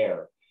from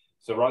there.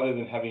 So rather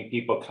than having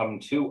people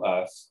come to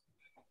us,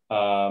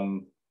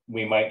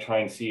 we might try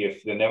and see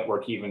if the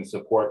network even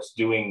supports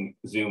doing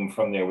Zoom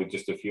from there with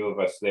just a few of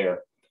us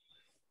there.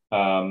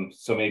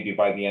 So maybe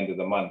by the end of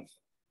the month.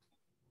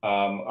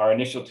 Our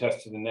initial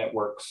test of the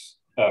networks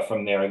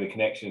from there, the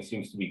connection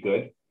seems to be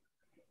good,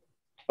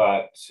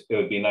 but it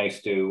would be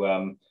nice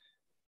to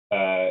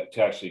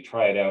actually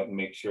try it out and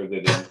make sure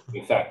that it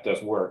in fact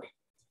does work.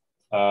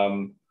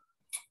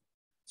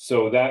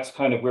 So that's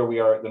kind of where we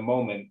are at the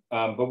moment.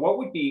 But what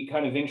would be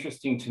kind of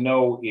interesting to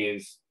know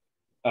is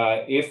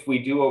if we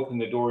do open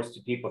the doors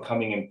to people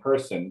coming in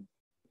person,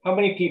 how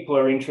many people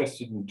are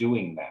interested in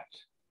doing that?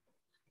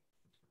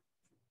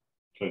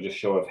 So just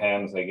show of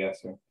hands, I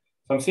guess. So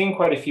I'm seeing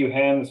quite a few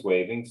hands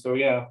waving. So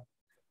yeah,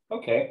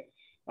 okay.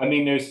 I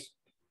mean, there's,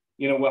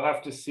 you know, we'll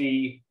have to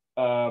see,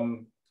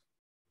 you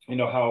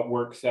know, how it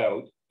works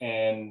out,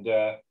 and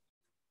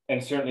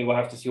certainly we'll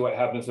have to see what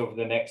happens over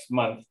the next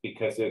month,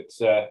 because it's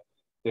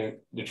the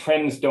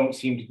trends don't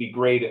seem to be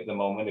great at the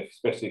moment,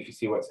 especially if you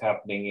see what's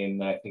happening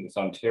in, I think it's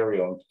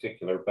Ontario in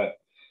particular. But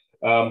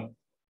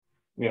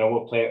you know,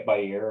 we'll play it by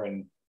ear,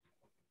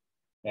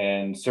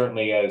 and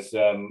certainly, as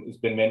has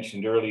been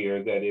mentioned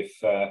earlier, that if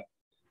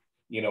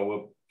you know,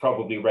 we'll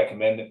probably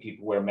recommend that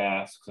people wear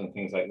masks and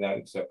things like that,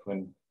 except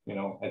when, you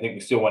know, I think we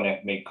still want to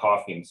make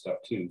coffee and stuff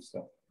too.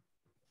 So,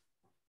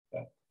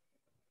 yeah.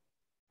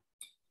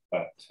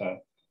 But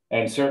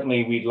and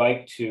certainly we'd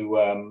like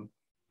to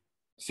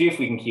see if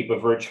we can keep a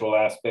virtual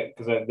aspect,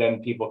 because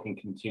then people can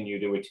continue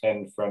to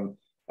attend from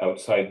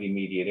outside the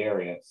immediate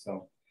area.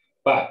 So,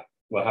 but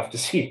we'll have to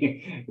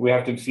see. We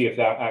have to see if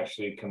that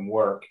actually can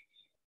work,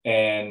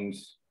 and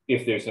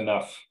if there's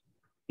enough,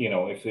 you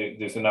know, if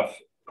there's enough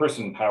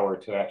person power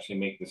to actually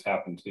make this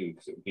happen too,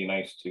 because it would be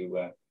nice to,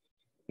 you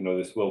know,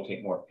 this will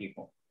take more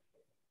people.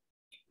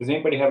 Does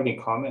anybody have any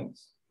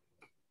comments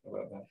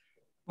about that?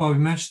 Well, we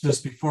mentioned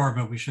this before,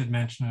 but we should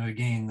mention it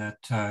again, that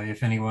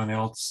if anyone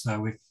else, I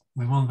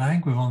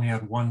think we've only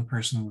had one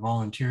person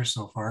volunteer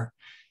so far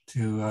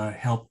to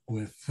help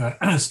with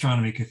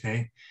Astronomy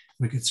Cafe.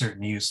 We could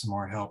certainly use some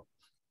more help.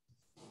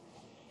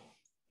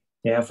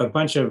 Yeah, if a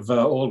bunch of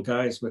old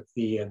guys with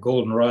the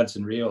golden rods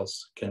and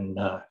reels can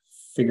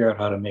figure out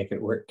how to make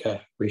it work,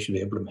 we should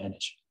be able to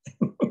manage.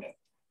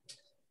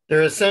 There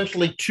are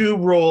essentially two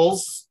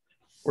roles.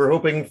 We're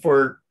hoping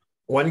for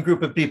one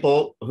group of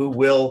people who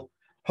will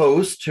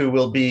host, who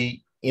will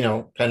be, you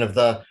know, kind of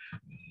the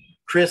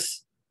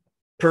Chris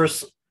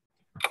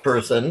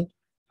person,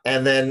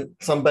 and then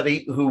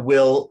somebody who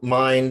will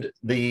mind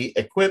the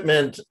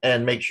equipment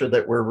and make sure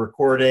that we're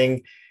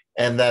recording,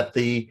 and that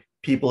the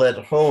people at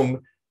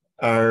home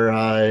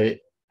are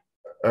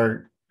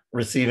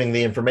receiving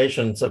the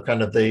information. So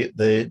kind of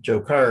the Joe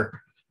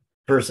Carr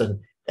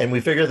person. And we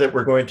figure that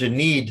we're going to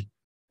need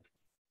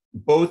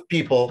both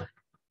people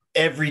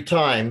every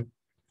time.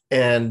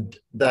 And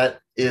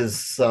that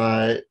is,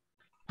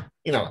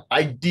 you know,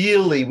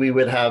 ideally we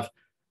would have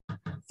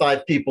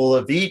 5 people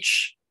of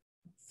each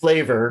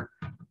flavor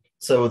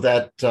so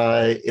that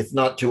it's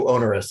not too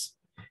onerous.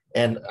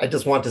 And I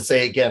just want to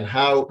say again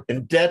how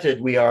indebted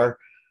we are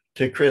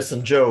to Chris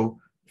and Joe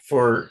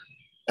for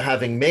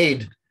having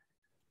made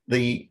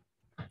the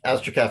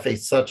Astro Cafe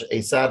such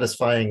a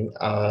satisfying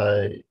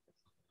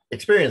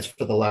experience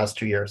for the last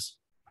 2 years.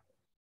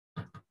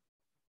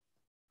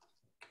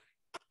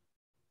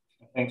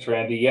 Thanks,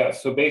 Randy. Yeah,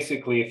 so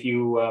basically, if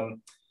you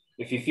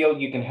feel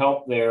you can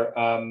help there,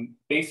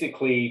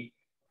 basically,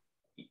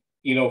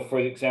 you know, for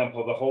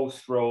example, the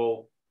host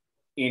role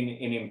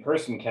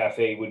in-person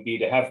cafe would be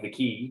to have the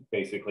key,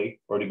 basically,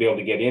 or to be able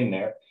to get in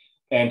there,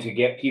 and to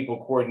get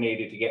people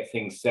coordinated to get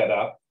things set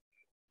up,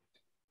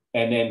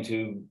 and then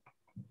to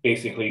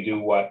basically do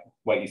what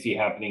you see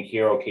happening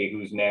here. Okay,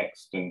 who's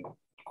next, and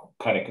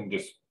kind of can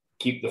just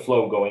keep the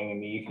flow going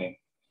in the evening.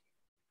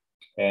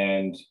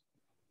 And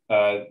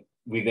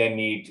we then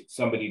need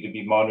somebody to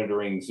be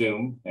monitoring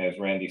Zoom, as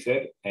Randy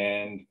said,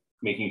 and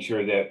making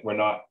sure that we're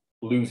not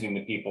losing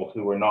the people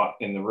who are not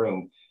in the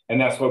room. And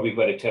that's what we've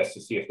got to test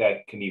to see if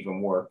that can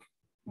even work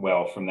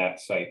well from that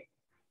site.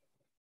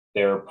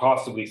 There are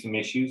possibly some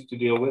issues to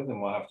deal with,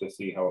 and we'll have to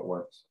see how it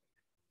works.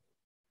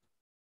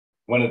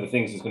 One of the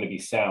things is going to be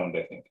sound,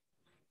 I think.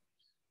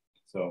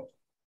 So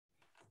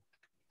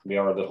we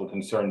are a little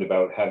concerned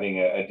about having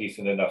a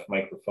decent enough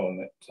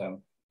microphone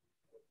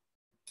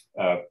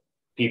that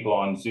people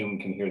on Zoom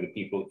can hear the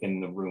people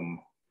in the room.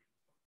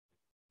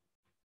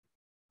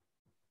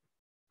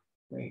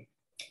 Great.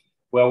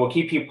 Well, we'll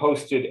keep you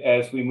posted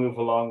as we move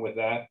along with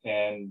that,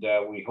 and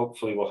we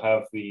hopefully will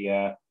have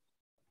the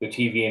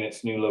TV in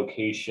its new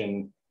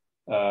location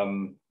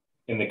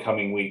in the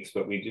coming weeks,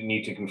 but we do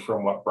need to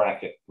confirm what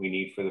bracket we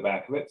need for the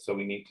back of it, so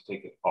we need to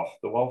take it off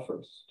the wall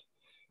first.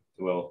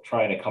 So we'll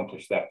try and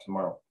accomplish that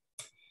tomorrow.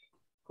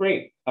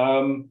 Great.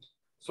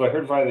 So I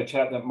heard via the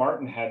chat that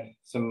Martin had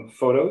some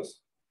photos.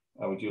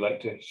 Would you like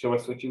to show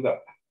us what you got?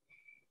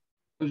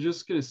 I was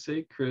just going to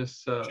say,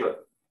 Chris, sure.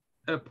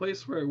 At a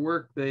place where I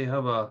work, they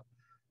have a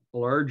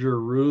larger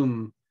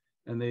room,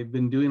 and they've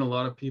been doing a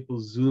lot of people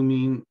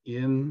zooming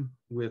in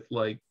with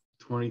like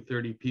 20,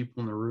 30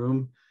 people in the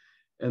room.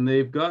 and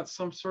they've got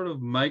some sort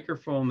of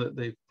microphone that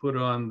they've put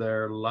on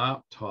their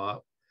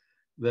laptop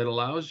that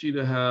allows you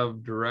to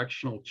have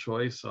directional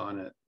choice on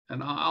it.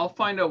 And I'll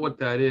find out what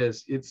that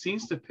is. It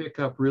seems to pick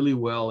up really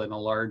well in a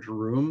large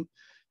room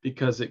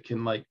because it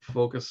can like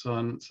focus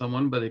on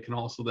someone, but it can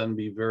also then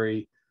be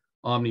very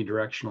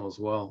omnidirectional as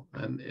well.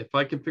 And if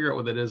I can figure out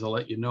what that is, I'll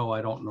let you know.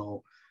 I don't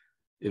know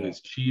if it's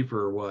cheap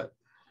or what.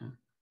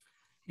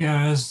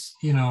 Yeah, as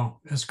you know,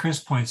 as Chris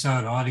points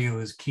out, audio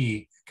is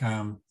key.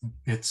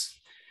 It's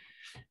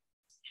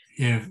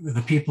if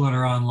the people that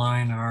are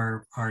online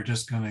are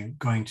just going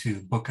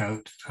to book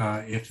out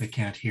if they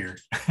can't hear.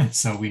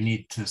 So we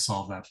need to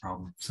solve that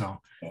problem.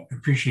 So I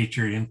appreciate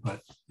your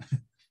input.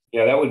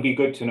 Yeah, that would be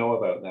good to know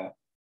about that.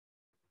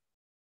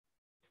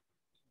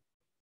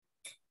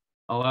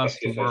 I'll ask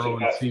tomorrow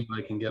and see what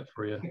I can get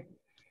for you.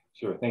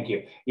 Sure, thank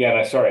you. Yeah, and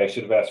I'm sorry, I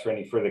should have asked for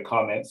any further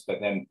comments, but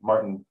then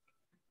Martin,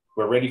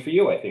 we're ready for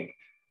you, I think.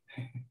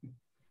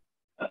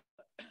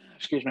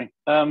 Excuse me.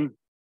 Am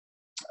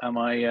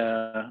I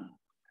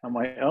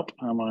up?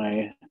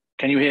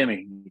 Can you hear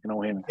me? You can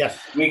all hear me. Yes,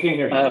 we can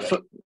hear you.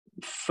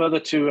 Further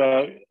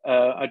to,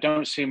 I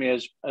don't see me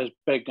as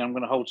big. I'm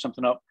going to hold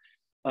something up.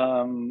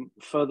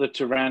 Further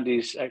to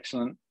Randy's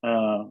excellent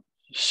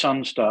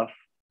sun stuff.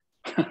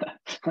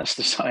 That's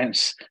the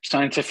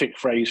scientific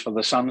phrase for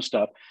the sun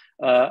stuff.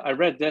 I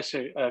read this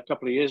a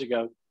couple of years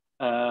ago.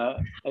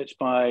 It's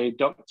by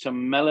Dr.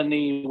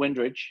 Melanie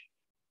Windridge.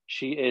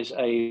 She is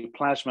a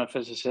plasma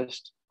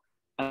physicist,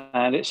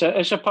 and it's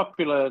a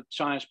popular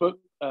science book.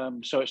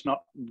 So it's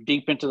not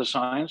deep into the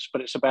science,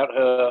 but it's about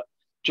her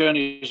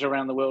journeys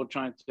around the world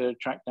trying to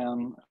track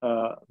down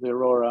the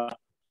Aurora.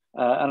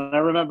 And I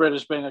remember it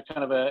as being a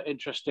kind of an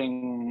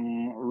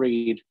interesting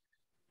read.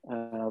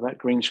 That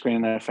green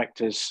screen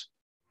effect is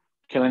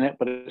killing it,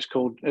 but it's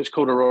called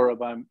Aurora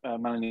by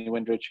Melanie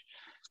Windridge.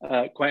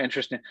 Quite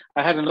interesting.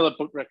 I had another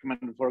book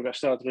recommended before I got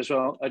started as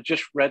well. I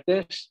just read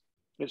this.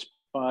 It's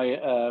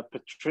by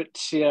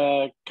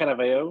Patrizia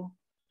Caraveo,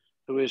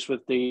 who is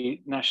with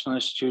the National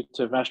Institute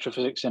of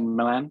Astrophysics in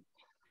Milan,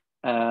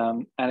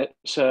 and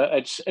it's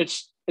a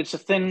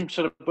thin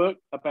sort of book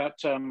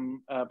about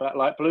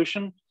light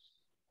pollution,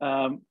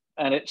 and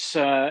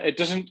it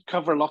doesn't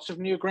cover a lot of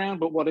new ground.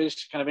 But what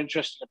is kind of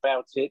interesting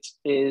about it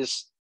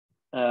is,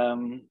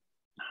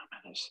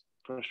 it's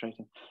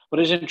frustrating. What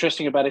is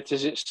interesting about it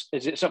is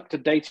it's up to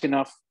date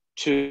enough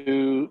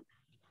to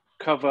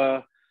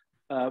cover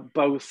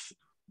both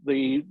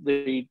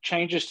the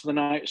changes to the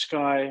night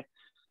sky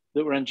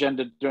that were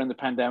engendered during the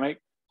pandemic,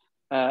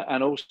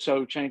 and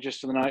also changes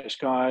to the night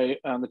sky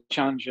and the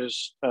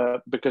challenges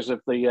because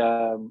of the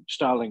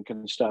Starlink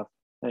and stuff.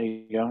 There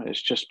you go.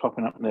 It's just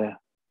popping up there.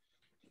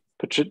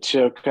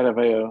 Patrizia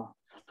Caraveo.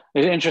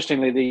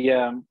 Interestingly,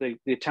 the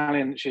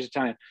Italian. She's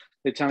Italian.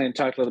 The Italian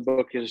title of the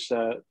book is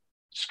the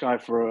Sky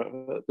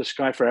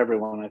for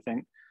Everyone, I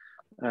think.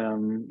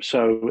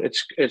 So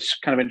it's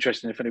kind of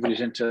interesting if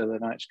anybody's into the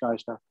night sky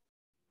stuff.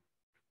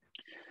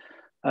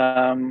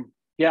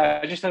 Yeah,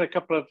 I just had a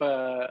couple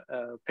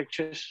of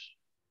pictures.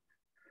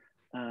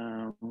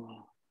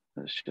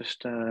 Let's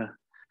just let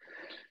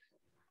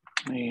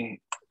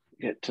me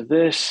get to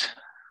this.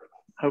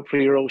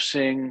 Hopefully you're all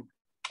seeing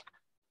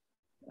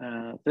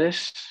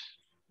this.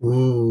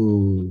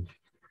 Ooh.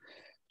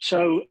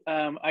 So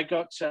I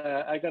got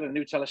a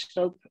new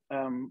telescope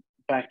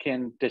back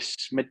in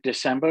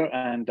mid-December,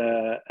 and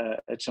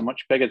it's a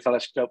much bigger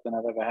telescope than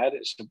I've ever had.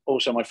 It's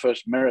also my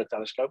first mirror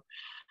telescope.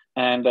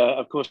 And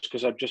of course,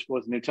 because I've just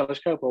bought a new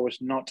telescope, I was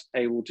not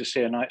able to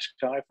see a night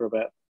sky for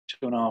about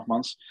 2.5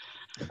 months.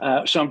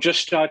 So I'm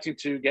just starting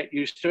to get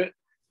used to it.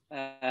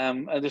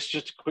 And this is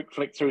just a quick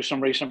flick through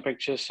some recent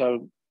pictures.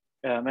 So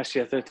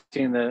Messier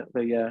 13,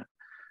 the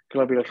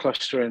globular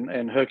cluster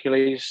in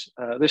Hercules.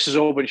 This has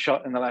all been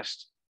shot in the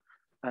last,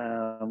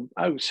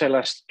 I would say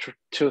last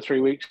 2 or 3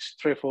 weeks,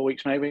 3 or 4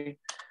 weeks maybe.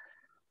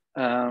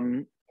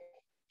 All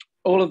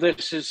of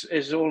this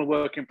is all a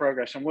work in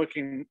progress. I'm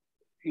working,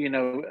 you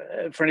know,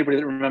 for anybody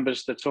that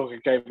remembers the talk I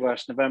gave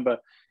last November,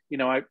 you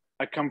know,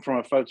 I come from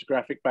a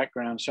photographic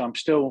background, so I'm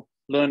still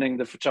learning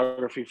the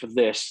photography for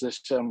this.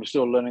 I'm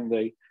still learning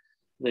the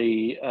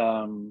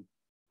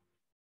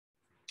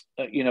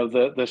you know,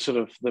 the sort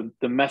of the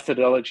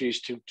methodologies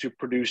to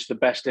produce the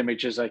best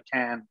images I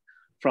can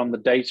from the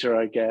data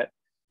I get.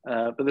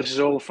 But this is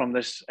all from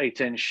this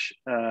 8-inch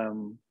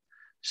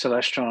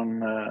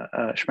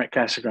Celestron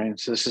Schmidt-Cassegrain.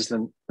 So this is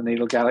the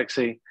Needle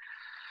Galaxy.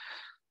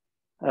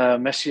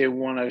 Messier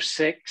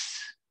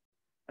 106.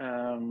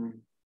 A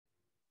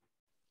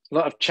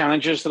lot of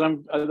challenges that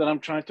I'm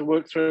trying to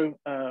work through,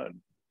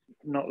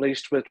 not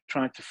least with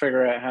trying to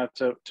figure out how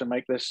to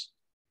make this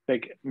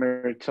big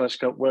mirror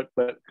telescope work,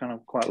 but kind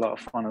of quite a lot of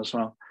fun as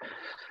well.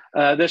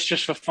 This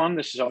just for fun.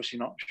 This is obviously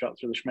not shot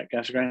through the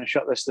Schmidt-Cassegrain. I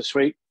shot this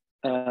week.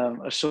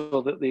 I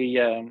saw that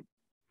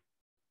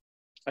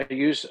I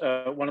use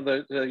one of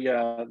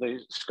the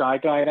Sky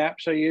Guide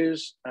apps I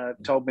use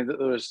told me that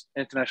there was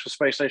International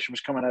Space Station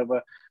was coming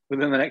over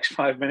within the next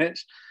 5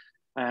 minutes,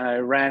 and I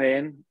ran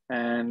in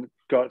and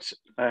got.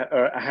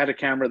 I had a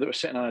camera that was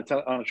sitting on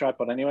a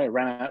tripod anyway.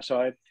 Ran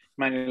outside,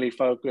 manually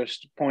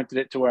focused, pointed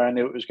it to where I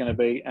knew it was going to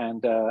be,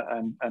 and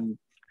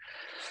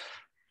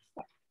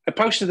I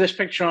posted this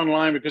picture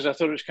online because I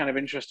thought it was kind of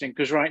interesting,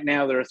 because right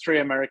now there are 3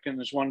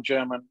 Americans, 1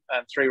 German,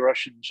 and 3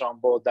 Russians on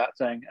board that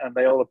thing, and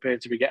they all appear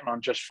to be getting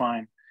on just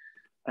fine.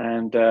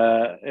 And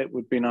it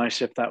would be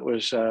nice if that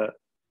was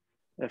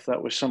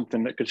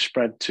something that could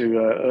spread to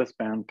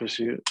earthbound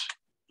pursuits.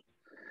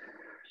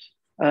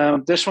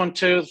 This one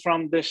too,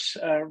 from this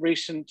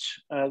recent,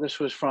 this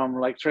was from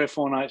like 3 or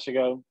 4 nights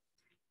ago.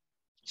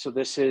 So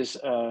this is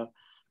a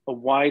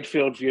wide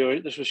field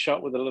view. This was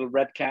shot with a little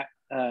Red Cat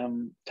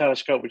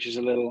telescope, which is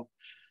a little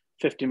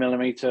 50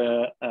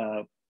 millimeter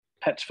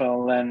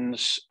Petzval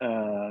lens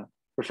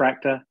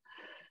refractor.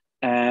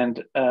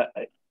 And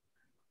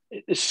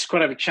it's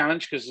quite of a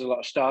challenge because there's a lot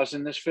of stars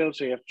in this field,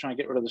 so you have to try and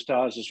get rid of the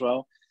stars as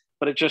well.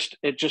 But it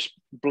just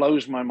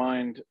blows my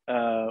mind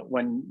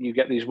when you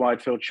get these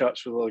wide field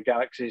shots with all the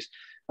galaxies.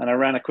 And I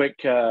ran a quick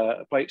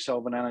plate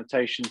solvent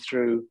annotation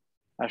through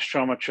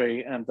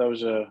astrometry, and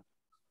those are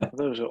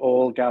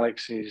all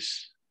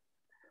galaxies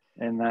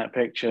in that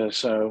picture.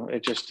 So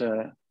it just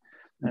go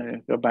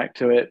back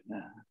to it.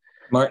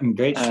 Martin,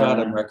 great shot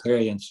of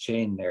Markarian's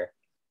chain there.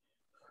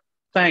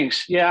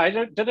 Thanks. Yeah, I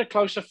did a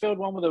closer field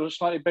one with a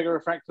slightly bigger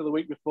refractor the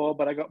week before,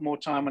 but I got more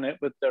time on it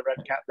with the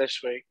Red Cat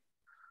this week.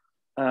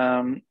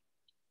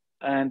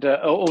 And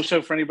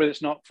also for anybody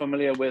that's not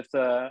familiar with,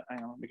 hang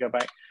on, let me go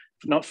back.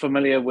 Not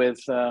familiar with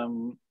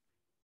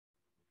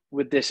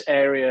this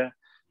area,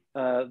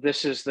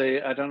 this is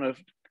the, I don't know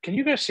if, can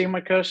you guys see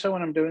my cursor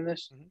when I'm doing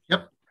this?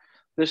 Yep.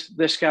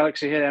 This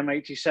galaxy here,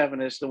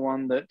 M87, is the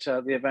one that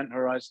the Event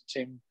Horizon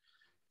team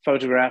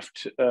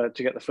photographed to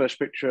get the first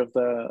picture of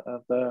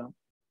the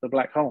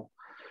black hole.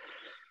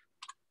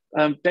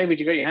 David,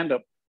 you got your hand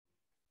up.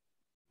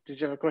 Did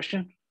you have a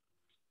question?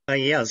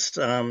 Yes.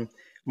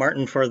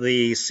 Martin, for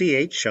the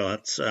CH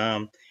shots,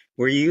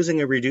 were you using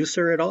a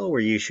reducer at all? Or were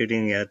you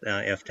shooting at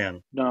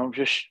f10? No, I'm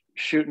just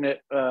shooting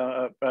it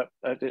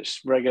at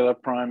its regular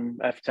prime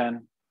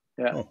f10.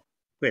 Yeah. Oh,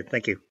 great.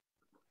 Thank you.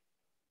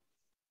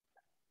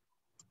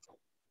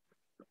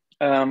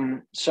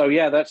 So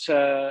yeah, that's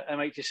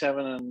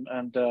M87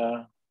 and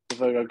the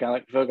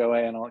Virgo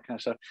A and all that kind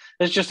of stuff.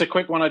 It's just a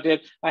quick one I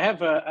did. I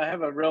have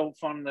a real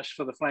fondness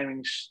for the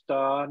Flaming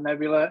Star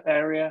Nebula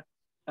area,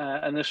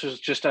 and this was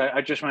just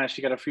I just managed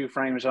to get a few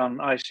frames on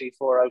IC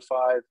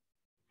 405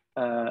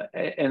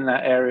 in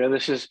that area.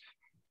 It's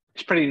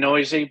pretty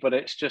noisy, but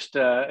it's just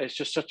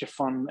such a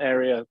fun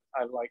area.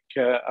 I like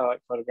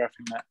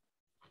photographing that.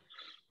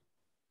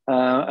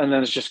 And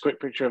then it's just a quick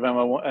picture of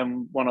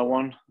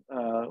M101.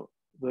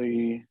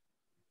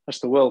 That's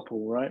the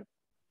Whirlpool, right?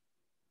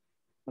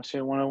 I see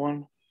a 101.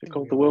 Is it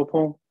called the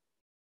Whirlpool?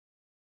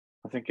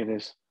 I think it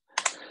is.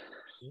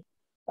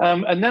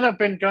 And then I've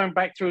been going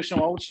back through some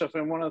old stuff,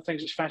 and one of the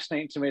things that's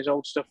fascinating to me is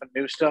old stuff and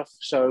new stuff.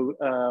 So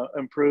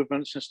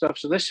improvements and stuff.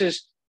 So this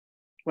is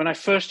when I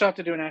first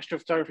started doing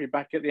astrophotography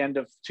back at the end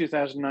of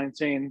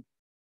 2019.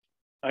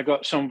 I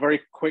got some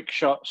very quick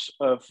shots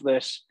of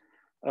this,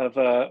 of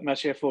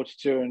Messier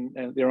 42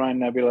 and the Orion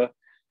Nebula,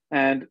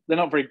 and they're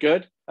not very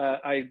good.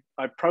 I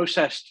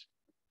processed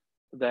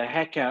the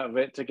heck out of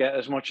it to get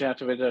as much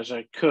out of it as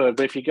I could,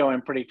 but if you go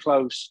in pretty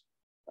close,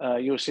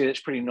 you'll see it's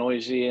pretty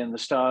noisy, and the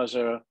stars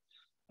are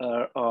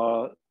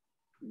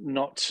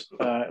not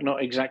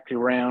exactly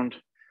round.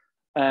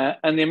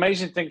 And the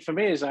amazing thing for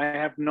me is I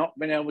have not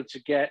been able to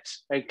get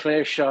a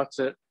clear shot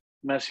at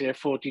Messier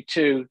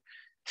 42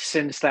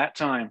 since that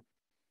time.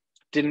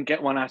 Didn't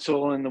get one at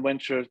all in the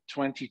winter of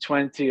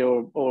 2020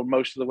 or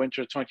most of the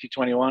winter of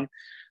 2021.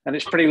 And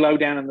it's pretty low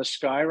down in the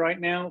sky right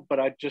now, but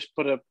I just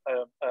put a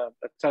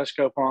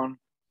telescope on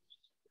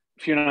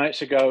a few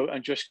nights ago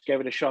and just gave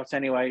it a shot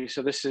anyway.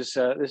 So this is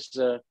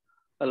a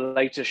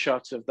later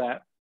shot of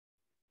that.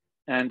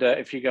 And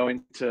if you go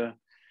into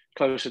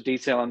closer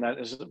detail on that,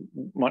 there's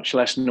much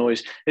less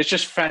noise. It's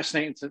just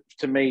fascinating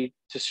to me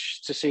to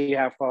see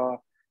how far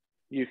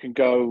you can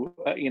go,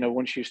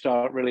 once you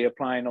start really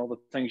applying all the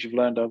things you've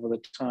learned over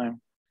the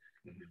time.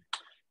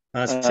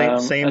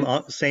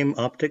 Same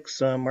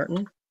optics,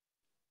 Martin?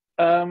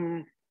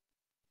 I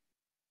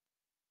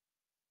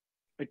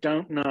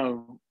don't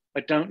know.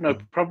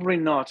 Probably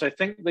not. I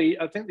think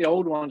the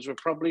old ones were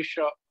probably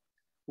shot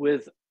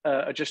with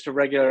just a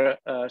regular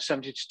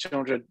 70 to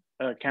 200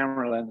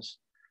 camera lens,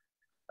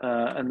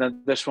 and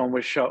then this one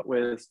was shot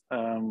with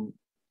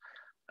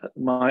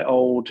my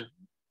old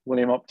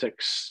William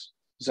Optics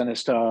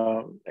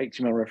Zenistar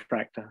 80mm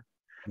refractor.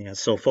 Yeah.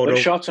 So photo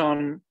shot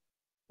on.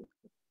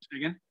 Say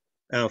again.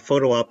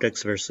 Photo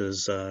optics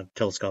versus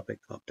telescopic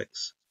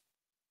optics.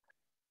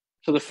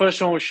 So the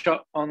first one was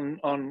shot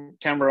on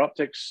camera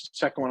optics,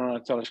 second one on a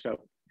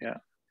telescope. Yeah.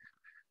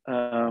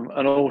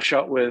 And all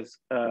shot with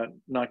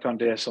Nikon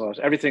DSLRs.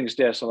 Everything's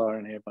DSLR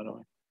in here, by the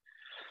way.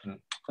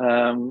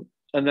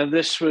 And then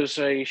this was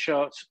a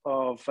shot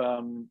of,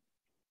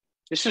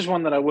 this is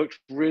one that I worked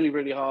really,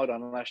 really hard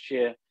on last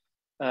year.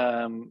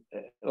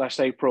 Last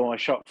April, I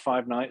shot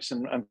 5 nights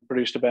and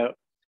produced about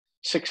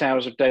 6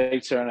 hours of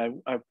data,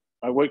 and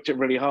I worked it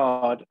really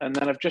hard. And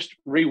then I've just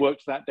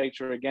reworked that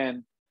data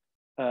again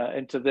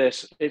into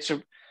this.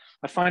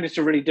 I find it's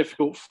a really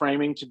difficult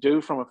framing to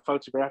do from a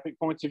photographic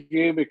point of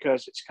view,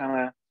 because it's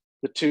kind of,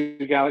 the two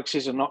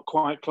galaxies are not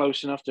quite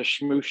close enough to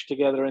smoosh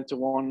together into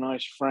one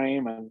nice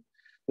frame, and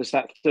there's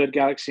that third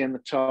galaxy in the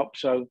top.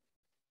 So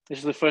this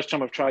is the first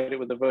time I've tried it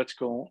with the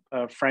vertical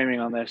framing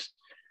on this.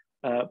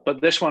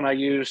 But this one I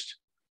used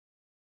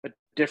a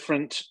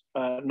different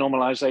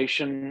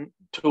normalization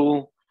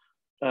tool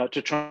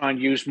to try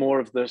and use more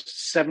of the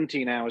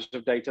 17 hours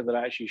of data that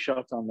I actually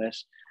shot on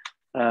this.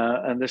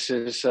 And this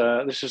is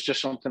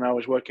just something I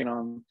was working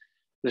on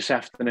this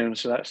afternoon.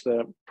 So that's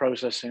the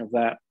processing of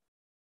that,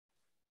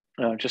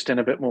 just in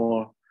a bit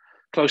more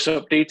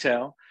close-up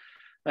detail.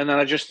 And then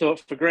I just thought,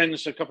 for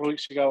grins, a couple of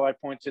weeks ago, I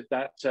pointed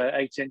that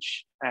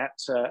 8-inch at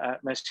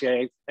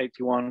Messier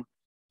 81,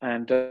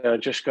 and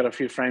just got a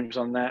few frames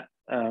on that.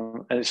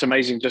 And it's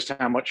amazing just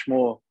how much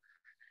more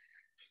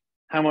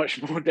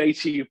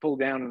data you pull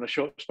down in a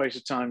short space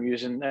of time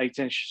using 8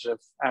 inches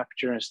of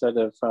aperture instead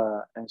of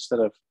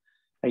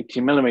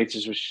 80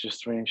 millimeters, which is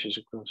just 3 inches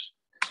across.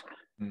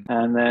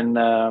 And then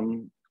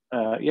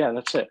yeah,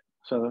 that's it.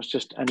 So let's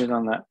just end it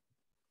on that.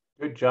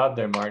 Good job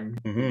there, Martin.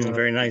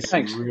 Very nice.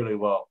 Thanks. Really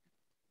well.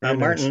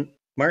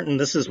 Martin,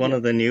 this is one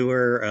of the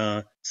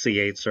newer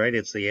C8s, right?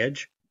 It's the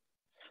Edge.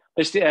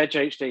 It's the Edge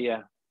HD,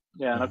 yeah.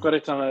 And I've got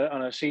it on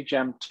a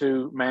CGEM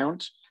 2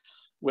 mount,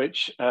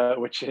 which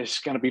is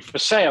going to be for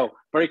sale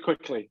very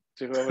quickly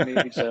to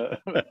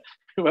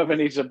whoever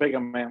needs a bigger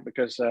mount,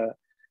 because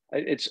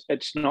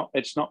it's not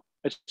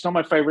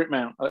my favorite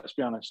mount. Let's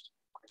be honest.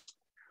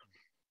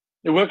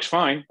 It works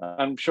fine.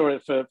 I'm sure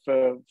for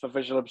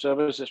visual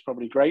observers it's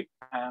probably great,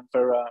 and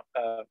for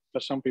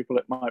some people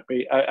it might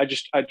be. I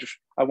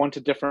want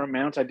a different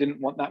mount. I didn't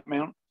want that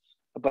mount,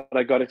 but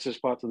I got it as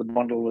part of the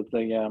bundle with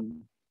the.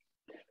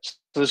 So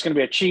there's going to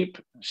be a cheap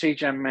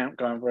CGEM mount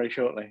going very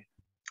shortly.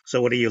 So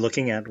what are you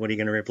looking at? What are you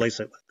going to replace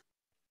it with?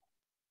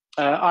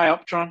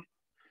 iOptron.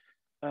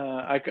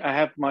 I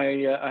have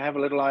a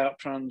little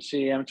iOptron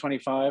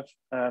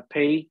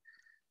CM25P,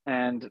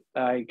 and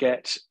I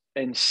get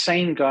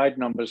insane guide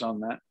numbers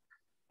on that.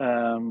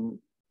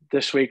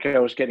 This week I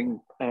was getting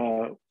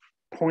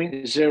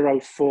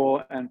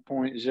 0.04 and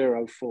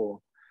 0.04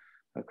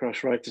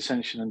 across right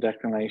ascension and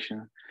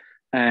declination.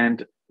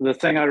 And the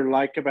thing I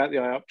like about the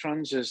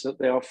iOptrons is that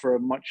they offer a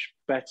much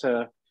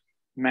better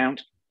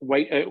mount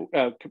weight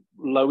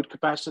load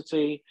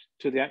capacity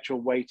to the actual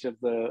weight of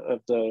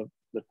the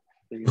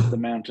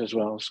mount as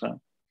well. So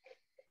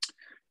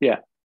yeah,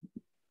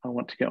 I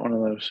want to get one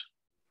of those.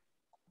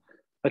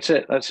 That's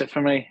it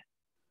for me.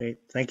 Great.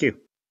 Thank you.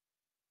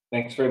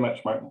 Thanks very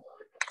much, Martin.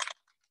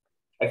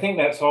 I think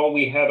that's all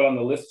we had on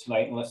the list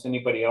tonight, unless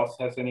anybody else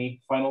has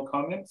any final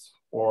comments,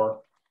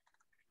 or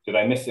did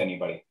I miss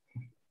anybody?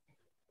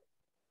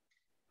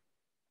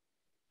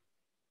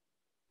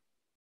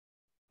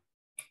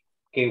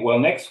 Okay, well,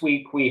 next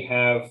week we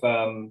have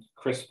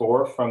Chris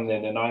Bohr from the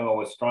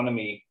Nanaimo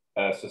Astronomy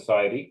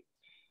Society.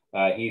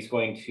 He's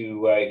been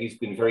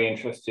very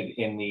interested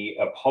in the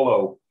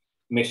Apollo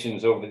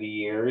missions over the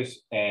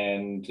years,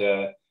 and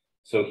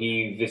so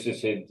he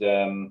visited,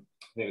 I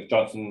think it was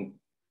Johnson,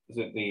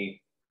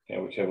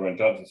 whichever one,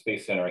 Johnson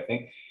Space Center, I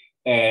think,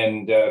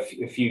 and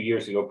a few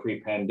years ago,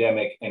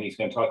 pre-pandemic, and he's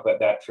going to talk about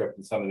that trip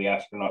and some of the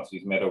astronauts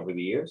he's met over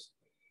the years.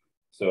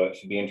 So it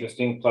should be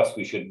interesting. Plus,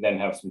 we should then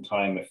have some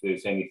time if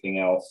there's anything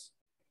else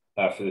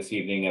for this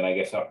evening, and I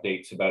guess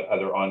updates about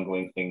other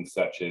ongoing things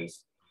such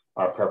as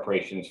our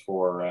preparations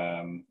for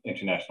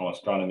International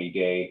Astronomy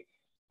Day,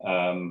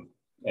 and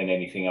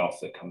anything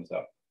else that comes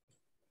up.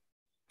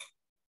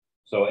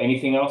 So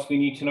anything else we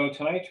need to know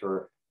tonight,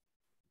 or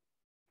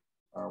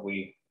are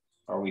we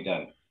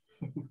done?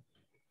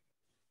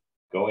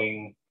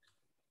 Going.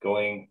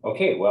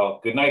 Okay,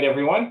 well, good night,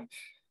 everyone.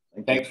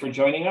 Thanks for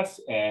joining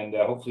us, and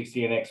hopefully see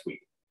you next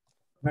week.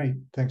 Right,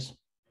 thanks.